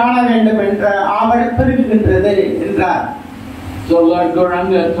திருவுருவத்தை காண வேண்டும் என்ற ஆவல் பெருகுகின்றது என்றார். So Lord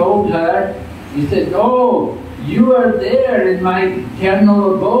Gauranga told her, he said, oh, you are there in my eternal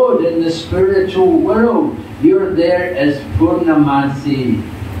abode in the spiritual world. You're there as Purnamasi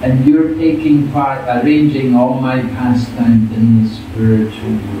and you're taking part, arranging all my pastimes in the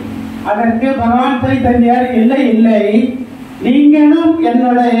spiritual world. அதற்கு பகவான் சைதன்யர், இல்லை இல்லை, நீங்களும்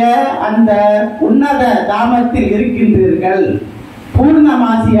என்னுடைய அந்த உன்னத தாமத்தில் இருக்கின்றீர்கள்.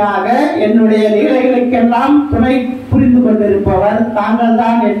 பூர்ணமாசியாக என்னுடைய லீலைகளுக்கெல்லாம் துணை புரிந்து கொண்டிருப்பவர் தாங்கள்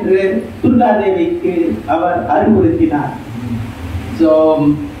தான் என்று துர்கா தேவிக்கு அவர் அறிவுறுத்தினார். So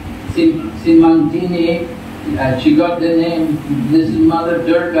Simantini, she got the name, this is Mother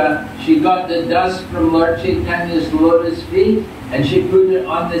Durga, she got the dust from Lord Chaitanya's lotus feet and she put it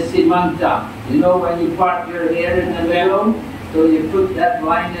on the Simanta. You know when you part your hair in the middle, so you put that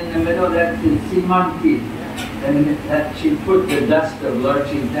line in the middle, that's the Simanti. And that she put the dust of Lord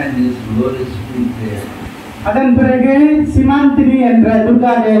Chaitanya's lotus feet there. அதன் பிறகு சிமாந்தினி என்ற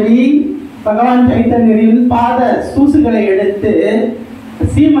துர்கா தேவி பகவான் சைத்தன்யரின் பாத சூசுகளை எடுத்து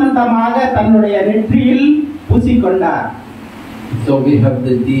சீமந்தமாக தன்னுடைய நெற்றியில் பூசிக்கொண்டார். So we have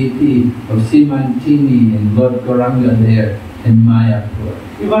the deity of Simantini and Lord Gauranga there in Mayapur.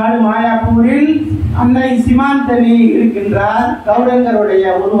 இவ்வாறு மாயாப்பூரில் அன்னை சிமாந்தனி இருக்கின்றார், கௌரங்கருடைய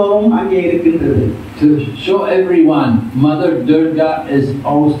உருவமும் அங்கே இருக்கின்றது. To show everyone, Mother Durga is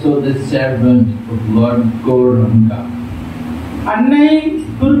also the servant of Lord Gauranga. அன்னை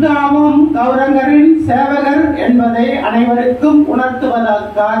துர்காவும் கௌரங்கரின் சேவகர் என்பதை அனைவருக்கும்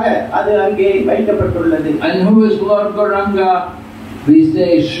உணர்த்துவதற்காக அது அங்கே வைக்கப்பட்டுள்ளது. And who is Lord Gauranga? We say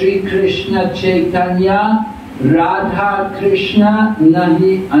Sri Krishna Chaitanya Radha Krishna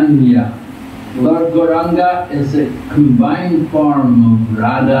Nahi Anya. Lord Gauranga is a combined form of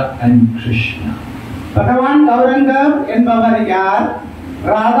Radha and Krishna. பகவான் கௌரங்கர் என்பவர் யார்?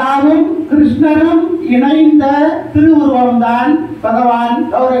 ராதாவும் கிருஷ்ணரும் இணைந்த திருவுருவம்தான் பகவான்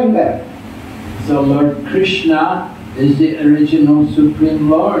கௌரங்கர். So Lord Krishna is the original Supreme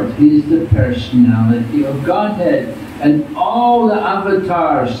Lord. He is the personality of Godhead. And all the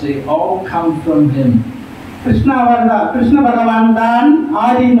avatars, they all come from him. Krishna பகவான் தான்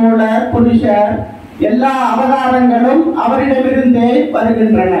ஆதி மூல புருஷர். எல்லா அவதாரங்களும் அவரிடமிருந்தே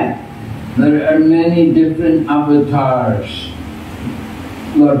வருகின்றன. There are many different avatars.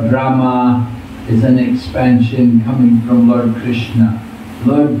 Lord Rama is an expansion coming from Lord Krishna.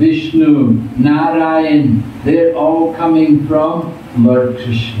 Lord Vishnu, Narayan, they're all coming from Lord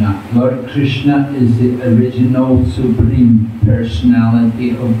Krishna. Lord Krishna is the original Supreme Personality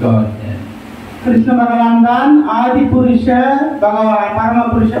of Godhead. Krishna பகவான் தான் ஆதி புருஷ பகவான், பரம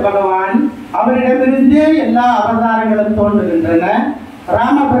புருஷ பகவான். அவரிடமிருந்தே எல்லா அவதாரங்களும் தோன்றுகின்றன.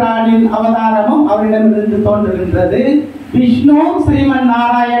 ராமபிரானின் அவதாரமும் அவரிடமிருந்து தோன்றுகின்றது. விஷ்ணு, ஸ்ரீமன்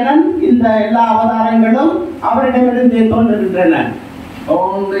நாராயணன், இந்த எல்லா அவதாரங்களும் அவரிடமிருந்தே தோன்றுகின்றன.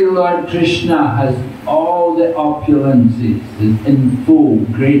 Only Lord Krishna has all the opulences, is in full,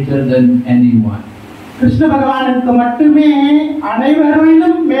 greater than anyone. Krishna பகவானுக்கு மட்டுமே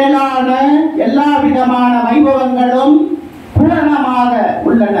அனைவரிலும் மேலான எல்லா விதமான வைபவங்களும் பூரணமாக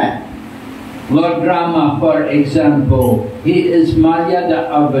உள்ளன. Lord Rama, for example, he is Maryada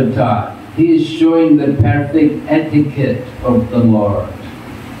avatar. He is showing the perfect etiquette of the Lord.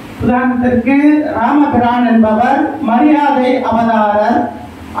 உதாரணத்திற்கு ராமபிரான் என்பவர் மரியாதை அவதாரர்.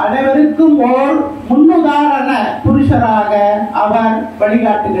 அனைவருக்கும் ஓர் முன்னுதாரண புருஷராக அவர்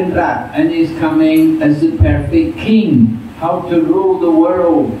வழிகாட்டுகின்றார். And he is coming as the perfect king, how to rule the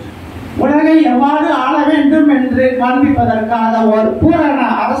world. உலகை எவ்வாறு ஆள வேண்டும் என்று காண்பிப்பதற்காக ஒரு பூரண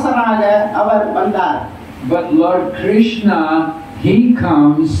அரசனாக அவர் வந்தார். But Lord Krishna, he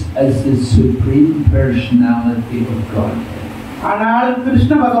comes as the Supreme Personality of God. ஆனால்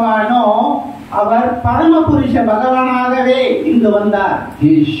கிருஷ்ண பகவானோ அவர் பரமபுருஷ பகவானாகவே இங்கு வந்தார்.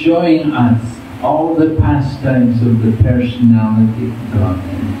 He is showing us all the pastimes of the personality of God.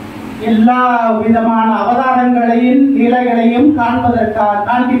 எல்லா விதமான அவதாரங்களையும் லீலைகளையும்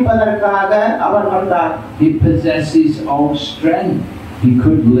காண்பிப்பதற்காக அவர் வந்தார். He possesses all strength. He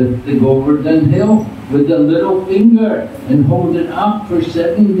could lift the Govardhan hill with a little finger and hold it up for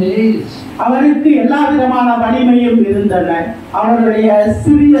 7 days. அவருக்கு எல்லா விதமான வலிமையும் இருந்தன. அவருடைய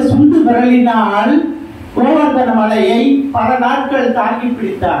சிறிய சுண்டு விரலினால் கோவர்தன மலையை பல நாட்கள் தாங்கி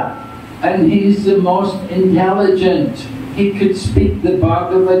பிடித்தார். And he is the most intelligent. He could speak the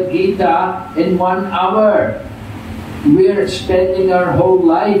Bhagavad Gita in 1 hour. We are spending our whole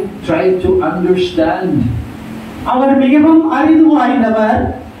life trying to understand. அவர் மிகவும் அறிவு வாய்ந்தவர்.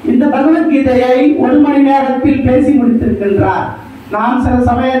 இந்த பகவத்கீதையை 1 மணி நேரத்தில் பேசி முடித்திருக்கின்றார். நாம் சில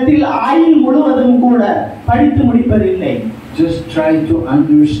சமயத்தில் ஆயுள் முழுவதும் கூட படித்து முடிப்பதில்லை. Just try to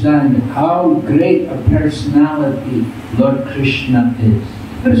understand how great a personality Lord Krishna is.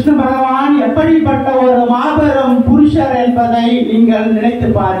 Krishna பகவான் எப்படிப்பட்ட ஒரு மாபெரும் புருஷர் என்பதை நீங்கள் நினைத்து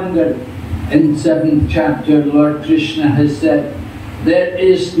பாருங்கள். In 7th chapter, Lord Krishna has said, "There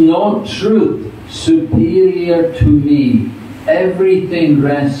is no truth superior to me. Everything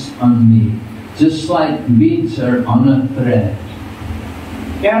rests on me, just like beads are on a thread."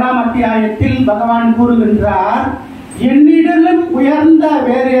 7ஆம் அத்தியாயத்தில் பகவான் கூறுகின்றார், என்னிடலும் உயர்ந்த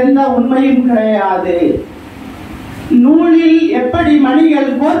வேறு எந்த உண்மையும் கிடையாது. நூலில் எப்படி மணிகள்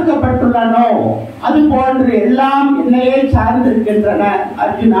கோர்க்கப்பட்டுள்ளனோ அது போன்று எல்லாம் என்னையே சார்ந்திருக்கின்றன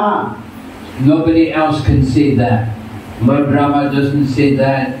Arjuna. Nobody else can say that. Lord Brahma doesn't say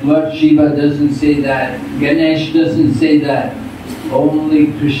that. Lord Shiva doesn't say that. Ganesh doesn't say that. Only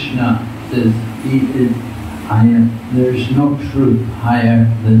Krishna says he is higher. There is no truth higher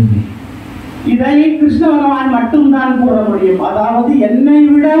than me. இதை கிருஷ்ண பகவான் மட்டும்தான் கூற முடியும். அதாவது என்னை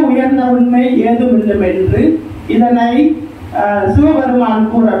விட உயர்ந்த உண்மை ஏதும் இல்லை என்று இதனை சிவபெருமான்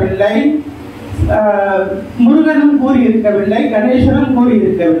கூறவில்லை, முருகனும் கூறியிருக்கவில்லை, கணேசனும்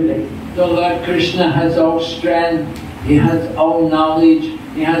கூறியிருக்கவில்லை. So Lord Krishna has all strength, he has all knowledge,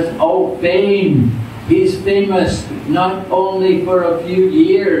 he has all fame. He is famous not only for a few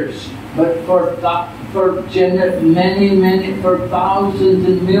years, but for thousands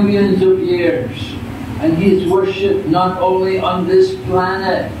and millions of years. And he is worshipped not only on this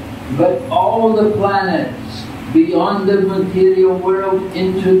planet, but all the planets beyond the material world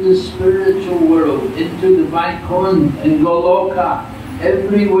into the spiritual world, into the Vaikuntha and Goloka.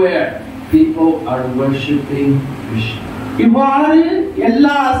 Everywhere people are worshipping Krishna. இவ்வாறு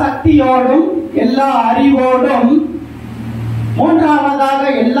எல்லா சக்தியோடும் எல்லா அறிவோடும் மூன்றாவதாக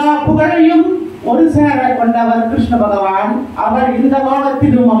எல்லா புகழையும் ஒரு சேர கொண்டவர் கிருஷ்ண பகவான். அவர் இந்த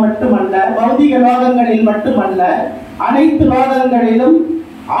லோகத்திலும் மட்டுமல்ல, பௌதிக லோகங்களில் மட்டுமல்ல, அனைத்து லோகங்களிலும்,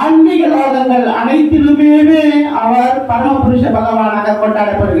 ஆன்மீக லோகங்கள் அனைத்திலுமே அவர் பரமபுருஷ பகவானாக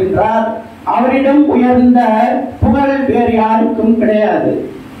கொண்டாடப்படுகின்றார். அவரிடம் உயர்ந்த புகழ் வேறு யாருக்கும் கிடையாது.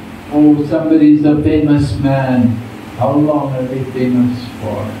 Oh, somebody is a famous man. How long are they famous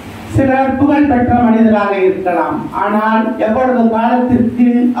for? சிலர் புகழ் பெற்ற மனிதராக இருக்கலாம், ஆனால் எவ்வளவு காலத்திற்கு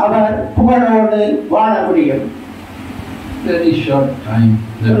அவர் புகழோடு வாழ முடியும்? Very short time.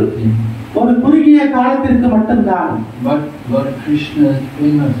 ஒரு குறுகிய காலத்திற்கு மட்டும்தான். But Lord Krishna is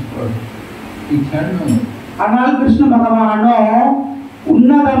famous for eternally. ஆனால் கிருஷ்ண பகவானோ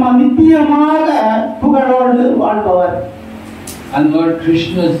உன்னதமா நித்தியமாக புகழோடு வாழ்பவர். And Lord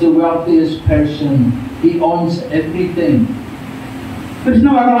Krishna is the wealthiest person. He owns everything. Krishna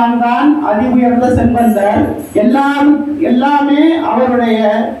பகவான் தான் அதி உயர்ந்த செல்வந்தர். எல்லாமே அவருடைய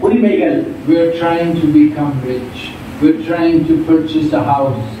உரிமைகள். We are trying to become rich. We are trying to purchase a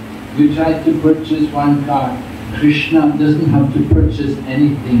house. We try to purchase one car. Krishna doesn't have to purchase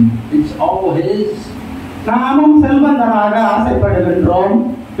anything. It's all his. நாமும் செல்வந்தராக ஆசைப்படுகின்றோம்,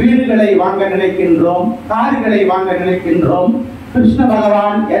 வீடுகளை வாங்க நினைக்கின்றோம், கார்களை வாங்க நினைக்கின்றோம். கிருஷ்ண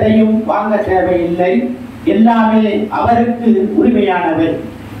பகவான் எதையும் வாங்க தேவையில்லை, எல்லாமே அவருக்கு உரிமையானவை.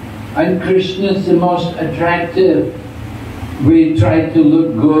 And Krishna is the most attractive. We try to look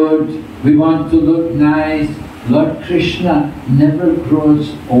good, we want to look nice. Lord Krishna never grows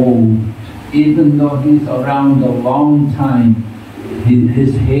old, even though he's around a long time.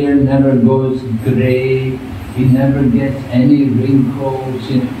 His hair never goes grey, he never gets any wrinkles,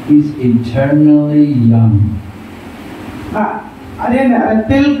 he's eternally young. அதே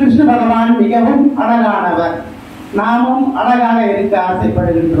நேரத்தில் கிருஷ்ண பகவான் மிகவும் அழகானவர். நாமும் அழகாக இருக்க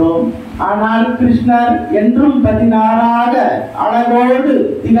ஆசைப்படுகின்றோம், ஆனால் கிருஷ்ணர் என்றும் 16ஆக அழகோடு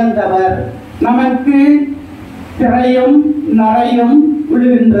திகழ்ந்தவர். நமக்கு திரையும் நரையும்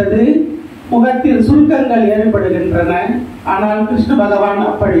விழுகின்றது, முகத்தில் சுருக்கங்கள் ஏற்படுகின்றன. ஆனால் கிருஷ்ண பகவான்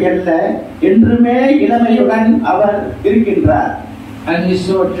அப்படி அல்ல, என்றுமே இளமையுடன் அவர் இருக்கின்றார். And he's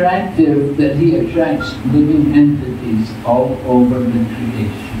so attractive that he attracts living entities all over the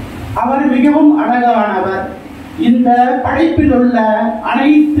creation. அவர் மிகவும் அழகானவர். இந்த படைப்பில் உள்ள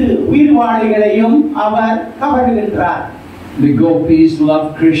அனைத்து உயிர்வாழிகளையும் அவர் கவர்கின்றார். The gopis love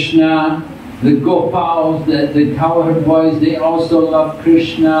Krishna. The Gopals, the cowherd boys, they also love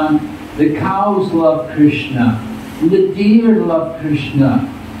Krishna. The cows love Krishna. The deer love Krishna.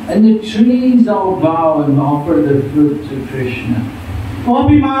 And the trees all bow and offer their fruit to Krishna.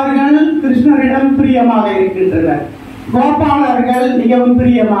 கோபிமார்கள் கிருஷ்ணரிடம் பிரியமாக இருக்கின்றனர். கோபாலர்கள் மிகவும்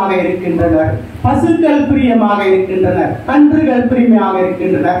பிரியமாக இருக்கின்றனர். பசுக்கள் பிரியமாக இருக்கின்றனர். கன்றுகள் பிரியமாக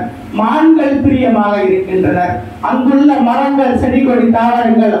இருக்கின்றனர். மான்கள் பிரியமாக இருக்கின்றனர். அங்குள்ள மரங்கள், செடி கொடி,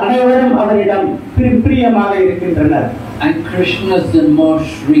 தாவரங்கள் அனைவரும் அவரிடம் பிரியமாக இருக்கின்றனர். And Krishna is the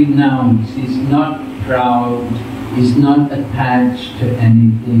most renowned. He's not proud. He's not attached to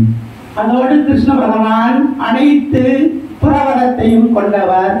anything. அதோடு கிருஷ்ண பகவான் அனைத்து புறவரத்தையும்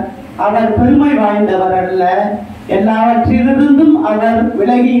கொண்டவர். அவர் பெருமை வாய்ந்தவர் அல்ல. எல்லாவற்றிலிருந்தும் அவர்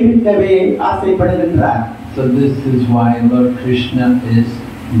விலகி இருக்கவே ஆசைப்படுகின்றார். So this is why Lord Krishna is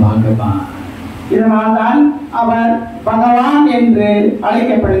Bhagavan. இதனால்தான் அவர் பகவான் என்று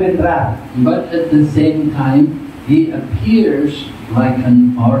அழைக்கப்படுகின்றார். But at the same time, he appears like an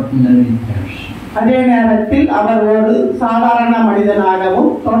ordinary person. அதே நேரத்தில் அவர் ஒரு சாதாரண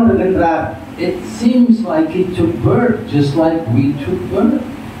மனிதனாகவும் தோன்றுகின்றார். It seems like he took birth, just like we took birth.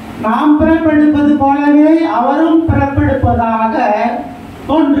 நாம் பிறப்பெடுப்பது போலவே அவரும் பிறப்பெடுப்பதாக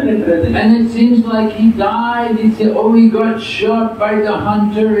தோன்றுகின்றது. And it seems like he died. He said, "Oh, he got shot by the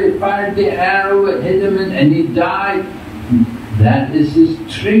hunter. He fired the arrow, it hit him, and he died." That is his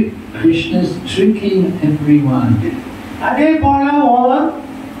trick. Krishna's tricking everyone. அதே போல ஓர்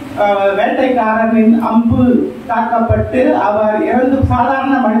வேட்டைக்காரனின் அம்பு தாக்கப்பட்டு அவர் இறந்து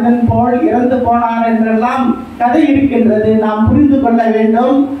சாதாரண மனிதன் போல் இறந்து போனார் என்றெல்லாம் கதை இருக்கின்றது. நாம் புரிந்து கொள்ள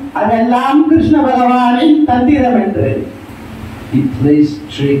வேண்டும், அதெல்லாம் கிருஷ்ண பகவானின் தந்திரம் என்று. He plays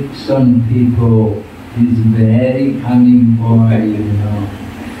tricks on people. He's a very cunning boy, you know.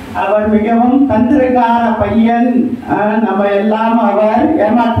 அவர் மிகவும் தந்திரக்கார பையன். நம்ம எல்லாம் அவர்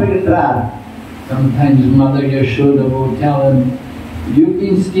ஏமாற்றுகின்றார். Sometimes Mother Yashoda will tell him, "You've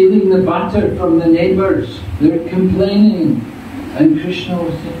been stealing the butter from the neighbors. They're complaining." And Krishna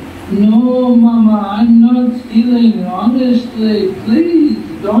will say, "No, Mama, I'm not stealing. Honestly, please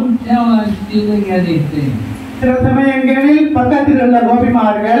don't tell I'm stealing anything." சில சமயங்களில் பக்கத்தில் உள்ள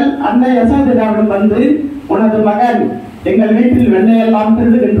கோபிமார்கள் அன்னை யசோதையிடம் வந்து, "உனது மகன் எங்கள் வீட்டில் வெண்ணையெல்லாம்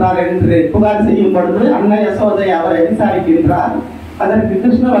திருடுகின்றார்" என்று புகார் செய்யும் பொழுது அன்னை யசோதை அவரை விசாரிக்கின்றார். அதற்கு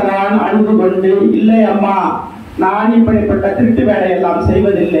கிருஷ்ண பகவான் அழுது கொண்டு, "இல்லை அம்மா, நான் இப்படிப்பட்ட திருட்டு வேலையெல்லாம்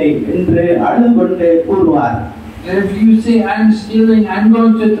செய்வதில்லை" என்று அழுது கொண்டு கூறுவார். If you say I'm stealing, I'm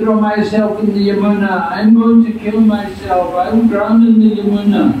going to throw myself in the Yamuna. I'm going to kill myself. I'm drowned in the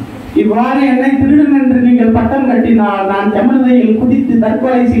Yamuna. இவ்வாறு என்னை திருடன் என்று நீங்கள் பட்டம் கட்டினால் நான் யமுனையில் குதித்து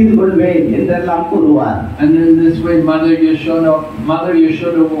தற்கொலை செய்து கொள்வேன் என்றெல்லாம் கூறுவார். And in this way, Mother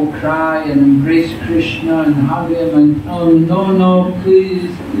Yashoda will cry and embrace Krishna and hug him and tell him, "No, no,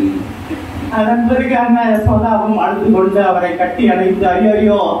 please, please." அதன் பிறகு அன்னை யசோதாவும் அழுது கொண்டு அவரை கட்டி அணைத்து,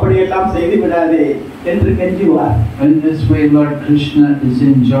 "ஐயோ, அப்படியெல்லாம் செய்து விடாதே" என்று கெஞ்சுவார். In this way, Lord Krishna is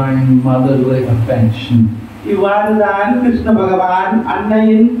enjoying motherly affection. இவ்வாறுதான் கிருஷ்ண பகவான்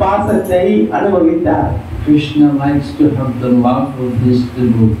அன்னையின் பாசத்தை அனுபவித்தார். Krishna likes to have the love of his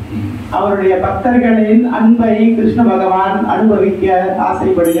devotees. அவருடைய பக்தர்களின் அன்பை கிருஷ்ண பகவான் அனுபவிக்க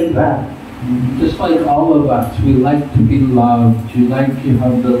ஆசைப்படுகின்றார். Just like all of us, we like to be loved. You like to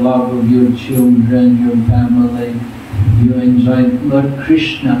have the love of your children, your family. You enjoy. Lord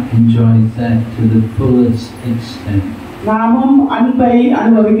Krishna enjoys that to the fullest extent. நாமும் அன்பை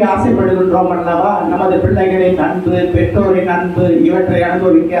அனுபவிக்க ஆசைப்படுகின்றோம் அல்லவா? நமது பிள்ளைகளின் அன்பு, பெற்றோரின் அன்பு, இவற்றை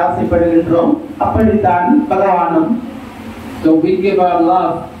அனுபவிக்க ஆசைப்படுகின்றோம். அப்படித்தான் பகவானும். So we give our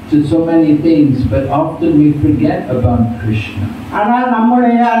love to so many things, but often we forget about Krishna. ஆனால்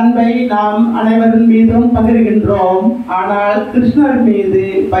நம்முடைய அன்பை நாம் அனைவரின் மீதும் பகிர்கின்றோம், ஆனால் கிருஷ்ணர் மீது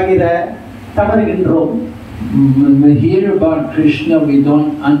பகிர தவறுகின்றோம். When we hear about Krishna, we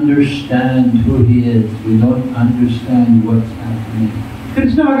don't understand who he is. We don't understand what's happening.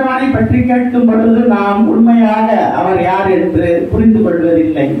 Krishna பகவானை பற்றி கேட்கும் பொழுது நாம் உண்மையாக அவர் யார் என்று புரிந்து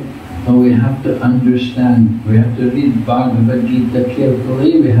கொள்வதில்லை. So we have to understand. We have to read Bhagavad Gita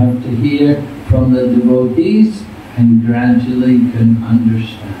carefully. We have to hear from the devotees, and gradually you can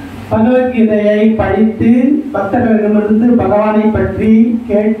understand. பகவத்கீதையை படித்து பக்தர்களிடமிருந்து பகவானை பற்றி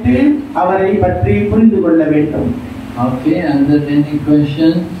கேட்டு அவரை பற்றி புரிந்து கொள்ள வேண்டும். Okay, and then any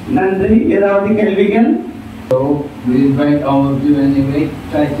questions? நன்றி. ஏதாவது கேள்விகள்? So we invite all of you anyway,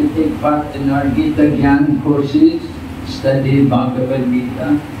 try to take part in our Gita Gyan courses, study Bhagavad Gita.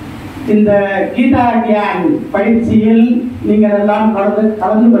 இந்த கீதா கியான் பயிற்சியில் நீங்கள் எல்லாம்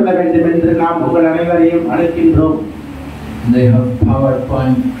கலந்து கொள்ள வேண்டும் என்று நாம் உங்கள் அனைவரையும் அழைக்கின்றோம். They have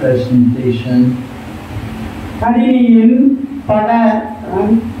PowerPoint presentation. கணினியின் பட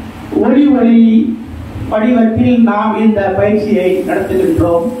ஒளி வடிவத்தில் நாம் இந்த பயிற்சியை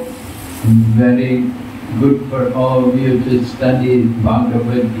நடத்துகின்றோம். Very good for all of you to study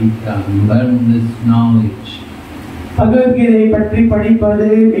Bhagavad Gita and learn this knowledge. Bhagavad Gita பற்றி படிப்பது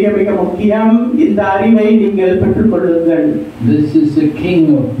மிக மிக முக்கியம். இந்த அறிவை நீங்கள் பெற்றுக் கொள்ளுங்கள். This is the king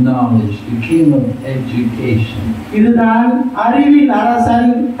of knowledge, the king of education. இதுதான் அறிவின்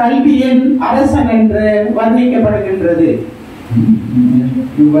அரசன், கல்வியின் அரசன் என்று வர்ணிக்கப்படுகின்றது.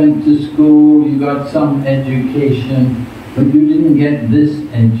 You went to school, you got some education, but you didn't get this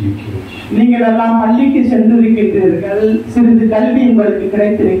education. நீங்கள் எல்லாம் பள்ளிக்கு சென்றிருக்கின்றீர்கள், சிறிது கல்வி உங்களுக்கு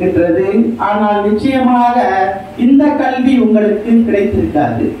கிடைத்திருக்கின்றது, ஆனால் நிச்சயமாக இந்த கல்வி உங்களுக்கு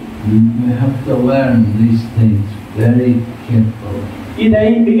கிடைத்திருக்காது. You have to learn these things very carefully. இதை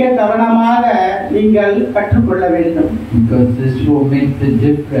மிக கவனமாக நீங்கள் கற்றுக்கொள்ள வேண்டும். Because this will make the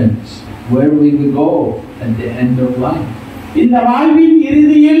difference where we will go at the end of life. இந்த வாழ்வின்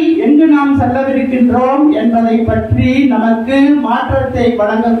இறுதியில் எங்கு நாம் செல்லவிருக்கின்றோம் என்பதை பற்றி நமக்கு மாற்றத்தை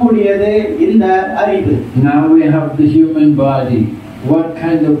வழங்கக்கூடியது இந்த அறிவு. Now we have the human body. What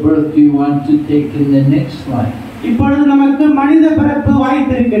kind of birth do you want to take in the next life? இப்பொழுது நமக்கு மனித பிறப்பு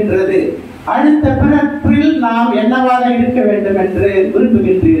வாய்த்திருக்கின்றது. அடுத்த பிறப்பில் நாம் என்னவாக இருக்க வேண்டும் என்று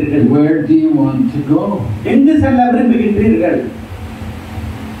விரும்புகின்றீர்கள்? Where do you want to go? எங்கு செல்ல விரும்புகின்றீர்கள்?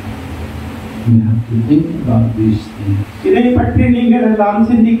 We have to think about these things. இதை பற்றி நீங்கள் எல்லாம்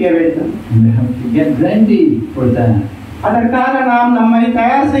சிந்திக்க வேண்டும். We have to get ready for that. அதற்காக நாம் நம்மை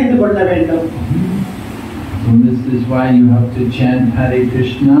தயார் செய்து கொள்ள வேண்டும். So this is why you have to chant Hare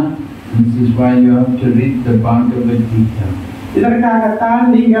Krishna. This is why you have to read the Bhagavad Gita. இதற்காகத்தான்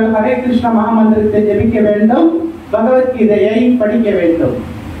நீங்கள் ஹரே கிருஷ்ண மகாமந்திரத்தை ஜெபிக்க வேண்டும், பகவத்கீதையை படிக்க வேண்டும்.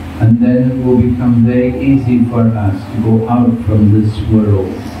 And then it will become very easy for us to go out from this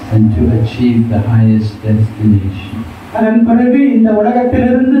world and to achieve the highest destination. அதன் பிறகு இந்த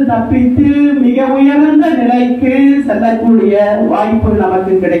உலகத்திலிருந்து தப்பித்து மிக உயர்ந்த நிலைக்கு செல்லக்கூடிய வாய்ப்பு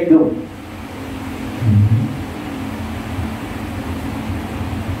நமக்கு கிடைக்கும்.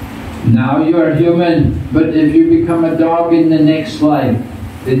 Now you are human, but if you become a dog in the next life,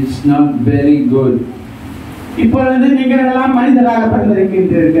 it's not very good. இப்பொழுது நீங்கள் எல்லாம் மனிதராக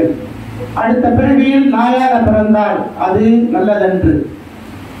பிறந்திருக்கின்றீர்கள். அடுத்த பிறவியில் நாயாக பிறந்தால் அது நல்லதன்று.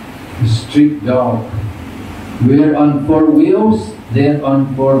 A strict dog. We're on 4 wheels, they're on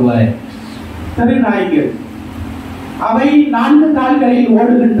 4 legs. திருநாய்கள் அவை 4 கால்களில்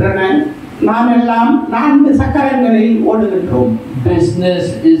ஓடுகின்றன, நாம் எல்லாம் 4 சக்கரங்களில் ஓடுகின்றோம். Business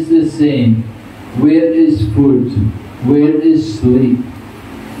is the same. Where is food? Where is sleep?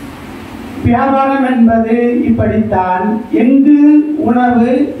 வியாபாரம் என்பது இப்படித்தான், எங்கு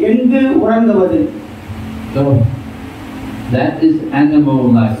உணவு, எங்கு உறங்குவது. So that is animal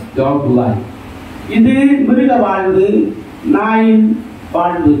life, dog life. இது மிருக வாழ்வு, நாயின்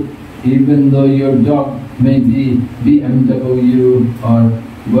வாழ்வு. Even though your dog may be BMW or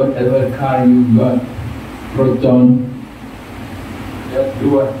whatever car you got, Proton,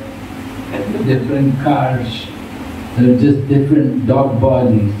 different cars, they're just different dog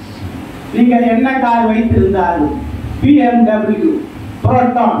bodies. நீங்கள் என்ன கார் வைத்திருந்தாலும் BMW,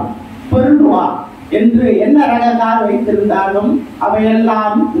 Proton, Purua என்று என்ன ரக கார் வைத்திருந்தாலும்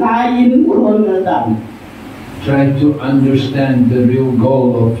அவையெல்லாம் நாயின் உருவங்கள் தான். Try to understand the real goal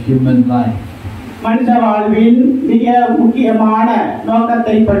of human life. மனித வாழ்வின் மிக முக்கியமான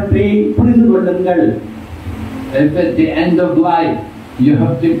நோக்கத்தை பற்றி புரிந்து கொள்ளுங்கள். If at the end of life you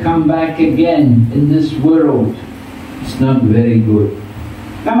have to come back again in this world, it's not very good.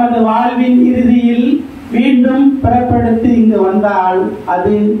 நமது வாழ்வின் இறுதியில் மீண்டும் பிறப்பெடுத்து இங்கு வந்தால்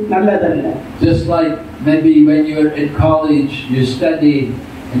அது நல்லதல்ல. Just like maybe when you're in college, you study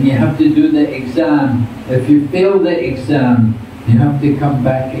and you have to do the exam. If you fail the exam, you have to come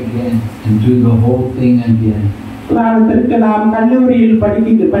back again and do the whole thing again. உதாரணத்திற்கு நாம் கல்லூரியில்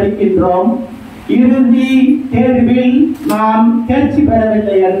படிக்கின்றோம். இறுதி தேர்வில் நாம் தேர்ச்சி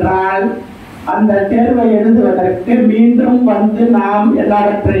பெறவில்லை என்றால் அந்த தேர்வை எழுதுவதற்கு மீண்டும் வந்து நாம்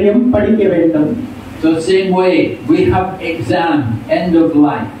எல்லாவற்றையும் படிக்க வேண்டும். So same way, we have exam, end of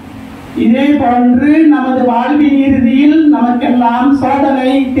life. இதே போன்று நமது வாழ்வின் இறுதியில் நமக்கெல்லாம்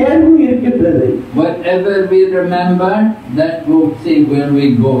சோதனை தேர்வு இருக்கின்றது. Whatever we remember, that will say where we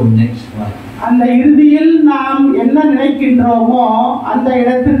go next life. அந்த இறுதியில் நாம் என்ன நினைக்கின்றோமோ அந்த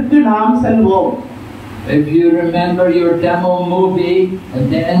இடத்திற்கு நாம் செல்வோம். If you remember your Tamil movie at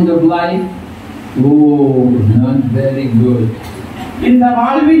the end of life, oh, not very good. இந்த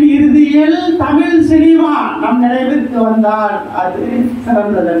வாழ்வின் இறுதியில் தமிழ் சினிமா நம் நினைவிற்கு வந்தால் அது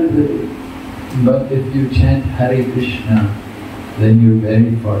சிறந்ததன்று. But if you chant Hare Krishna, then you're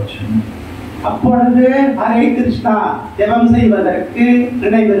very fortunate. அப்பொழுது ஹரே கிருஷ்ணா ஜெபம் செய்வதற்கு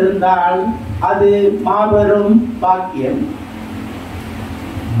நினைவிருந்தால் அது மாபெரும் பாக்கியம்.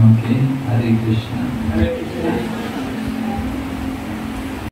 Okay, Hare Krishna. Hare Krishna.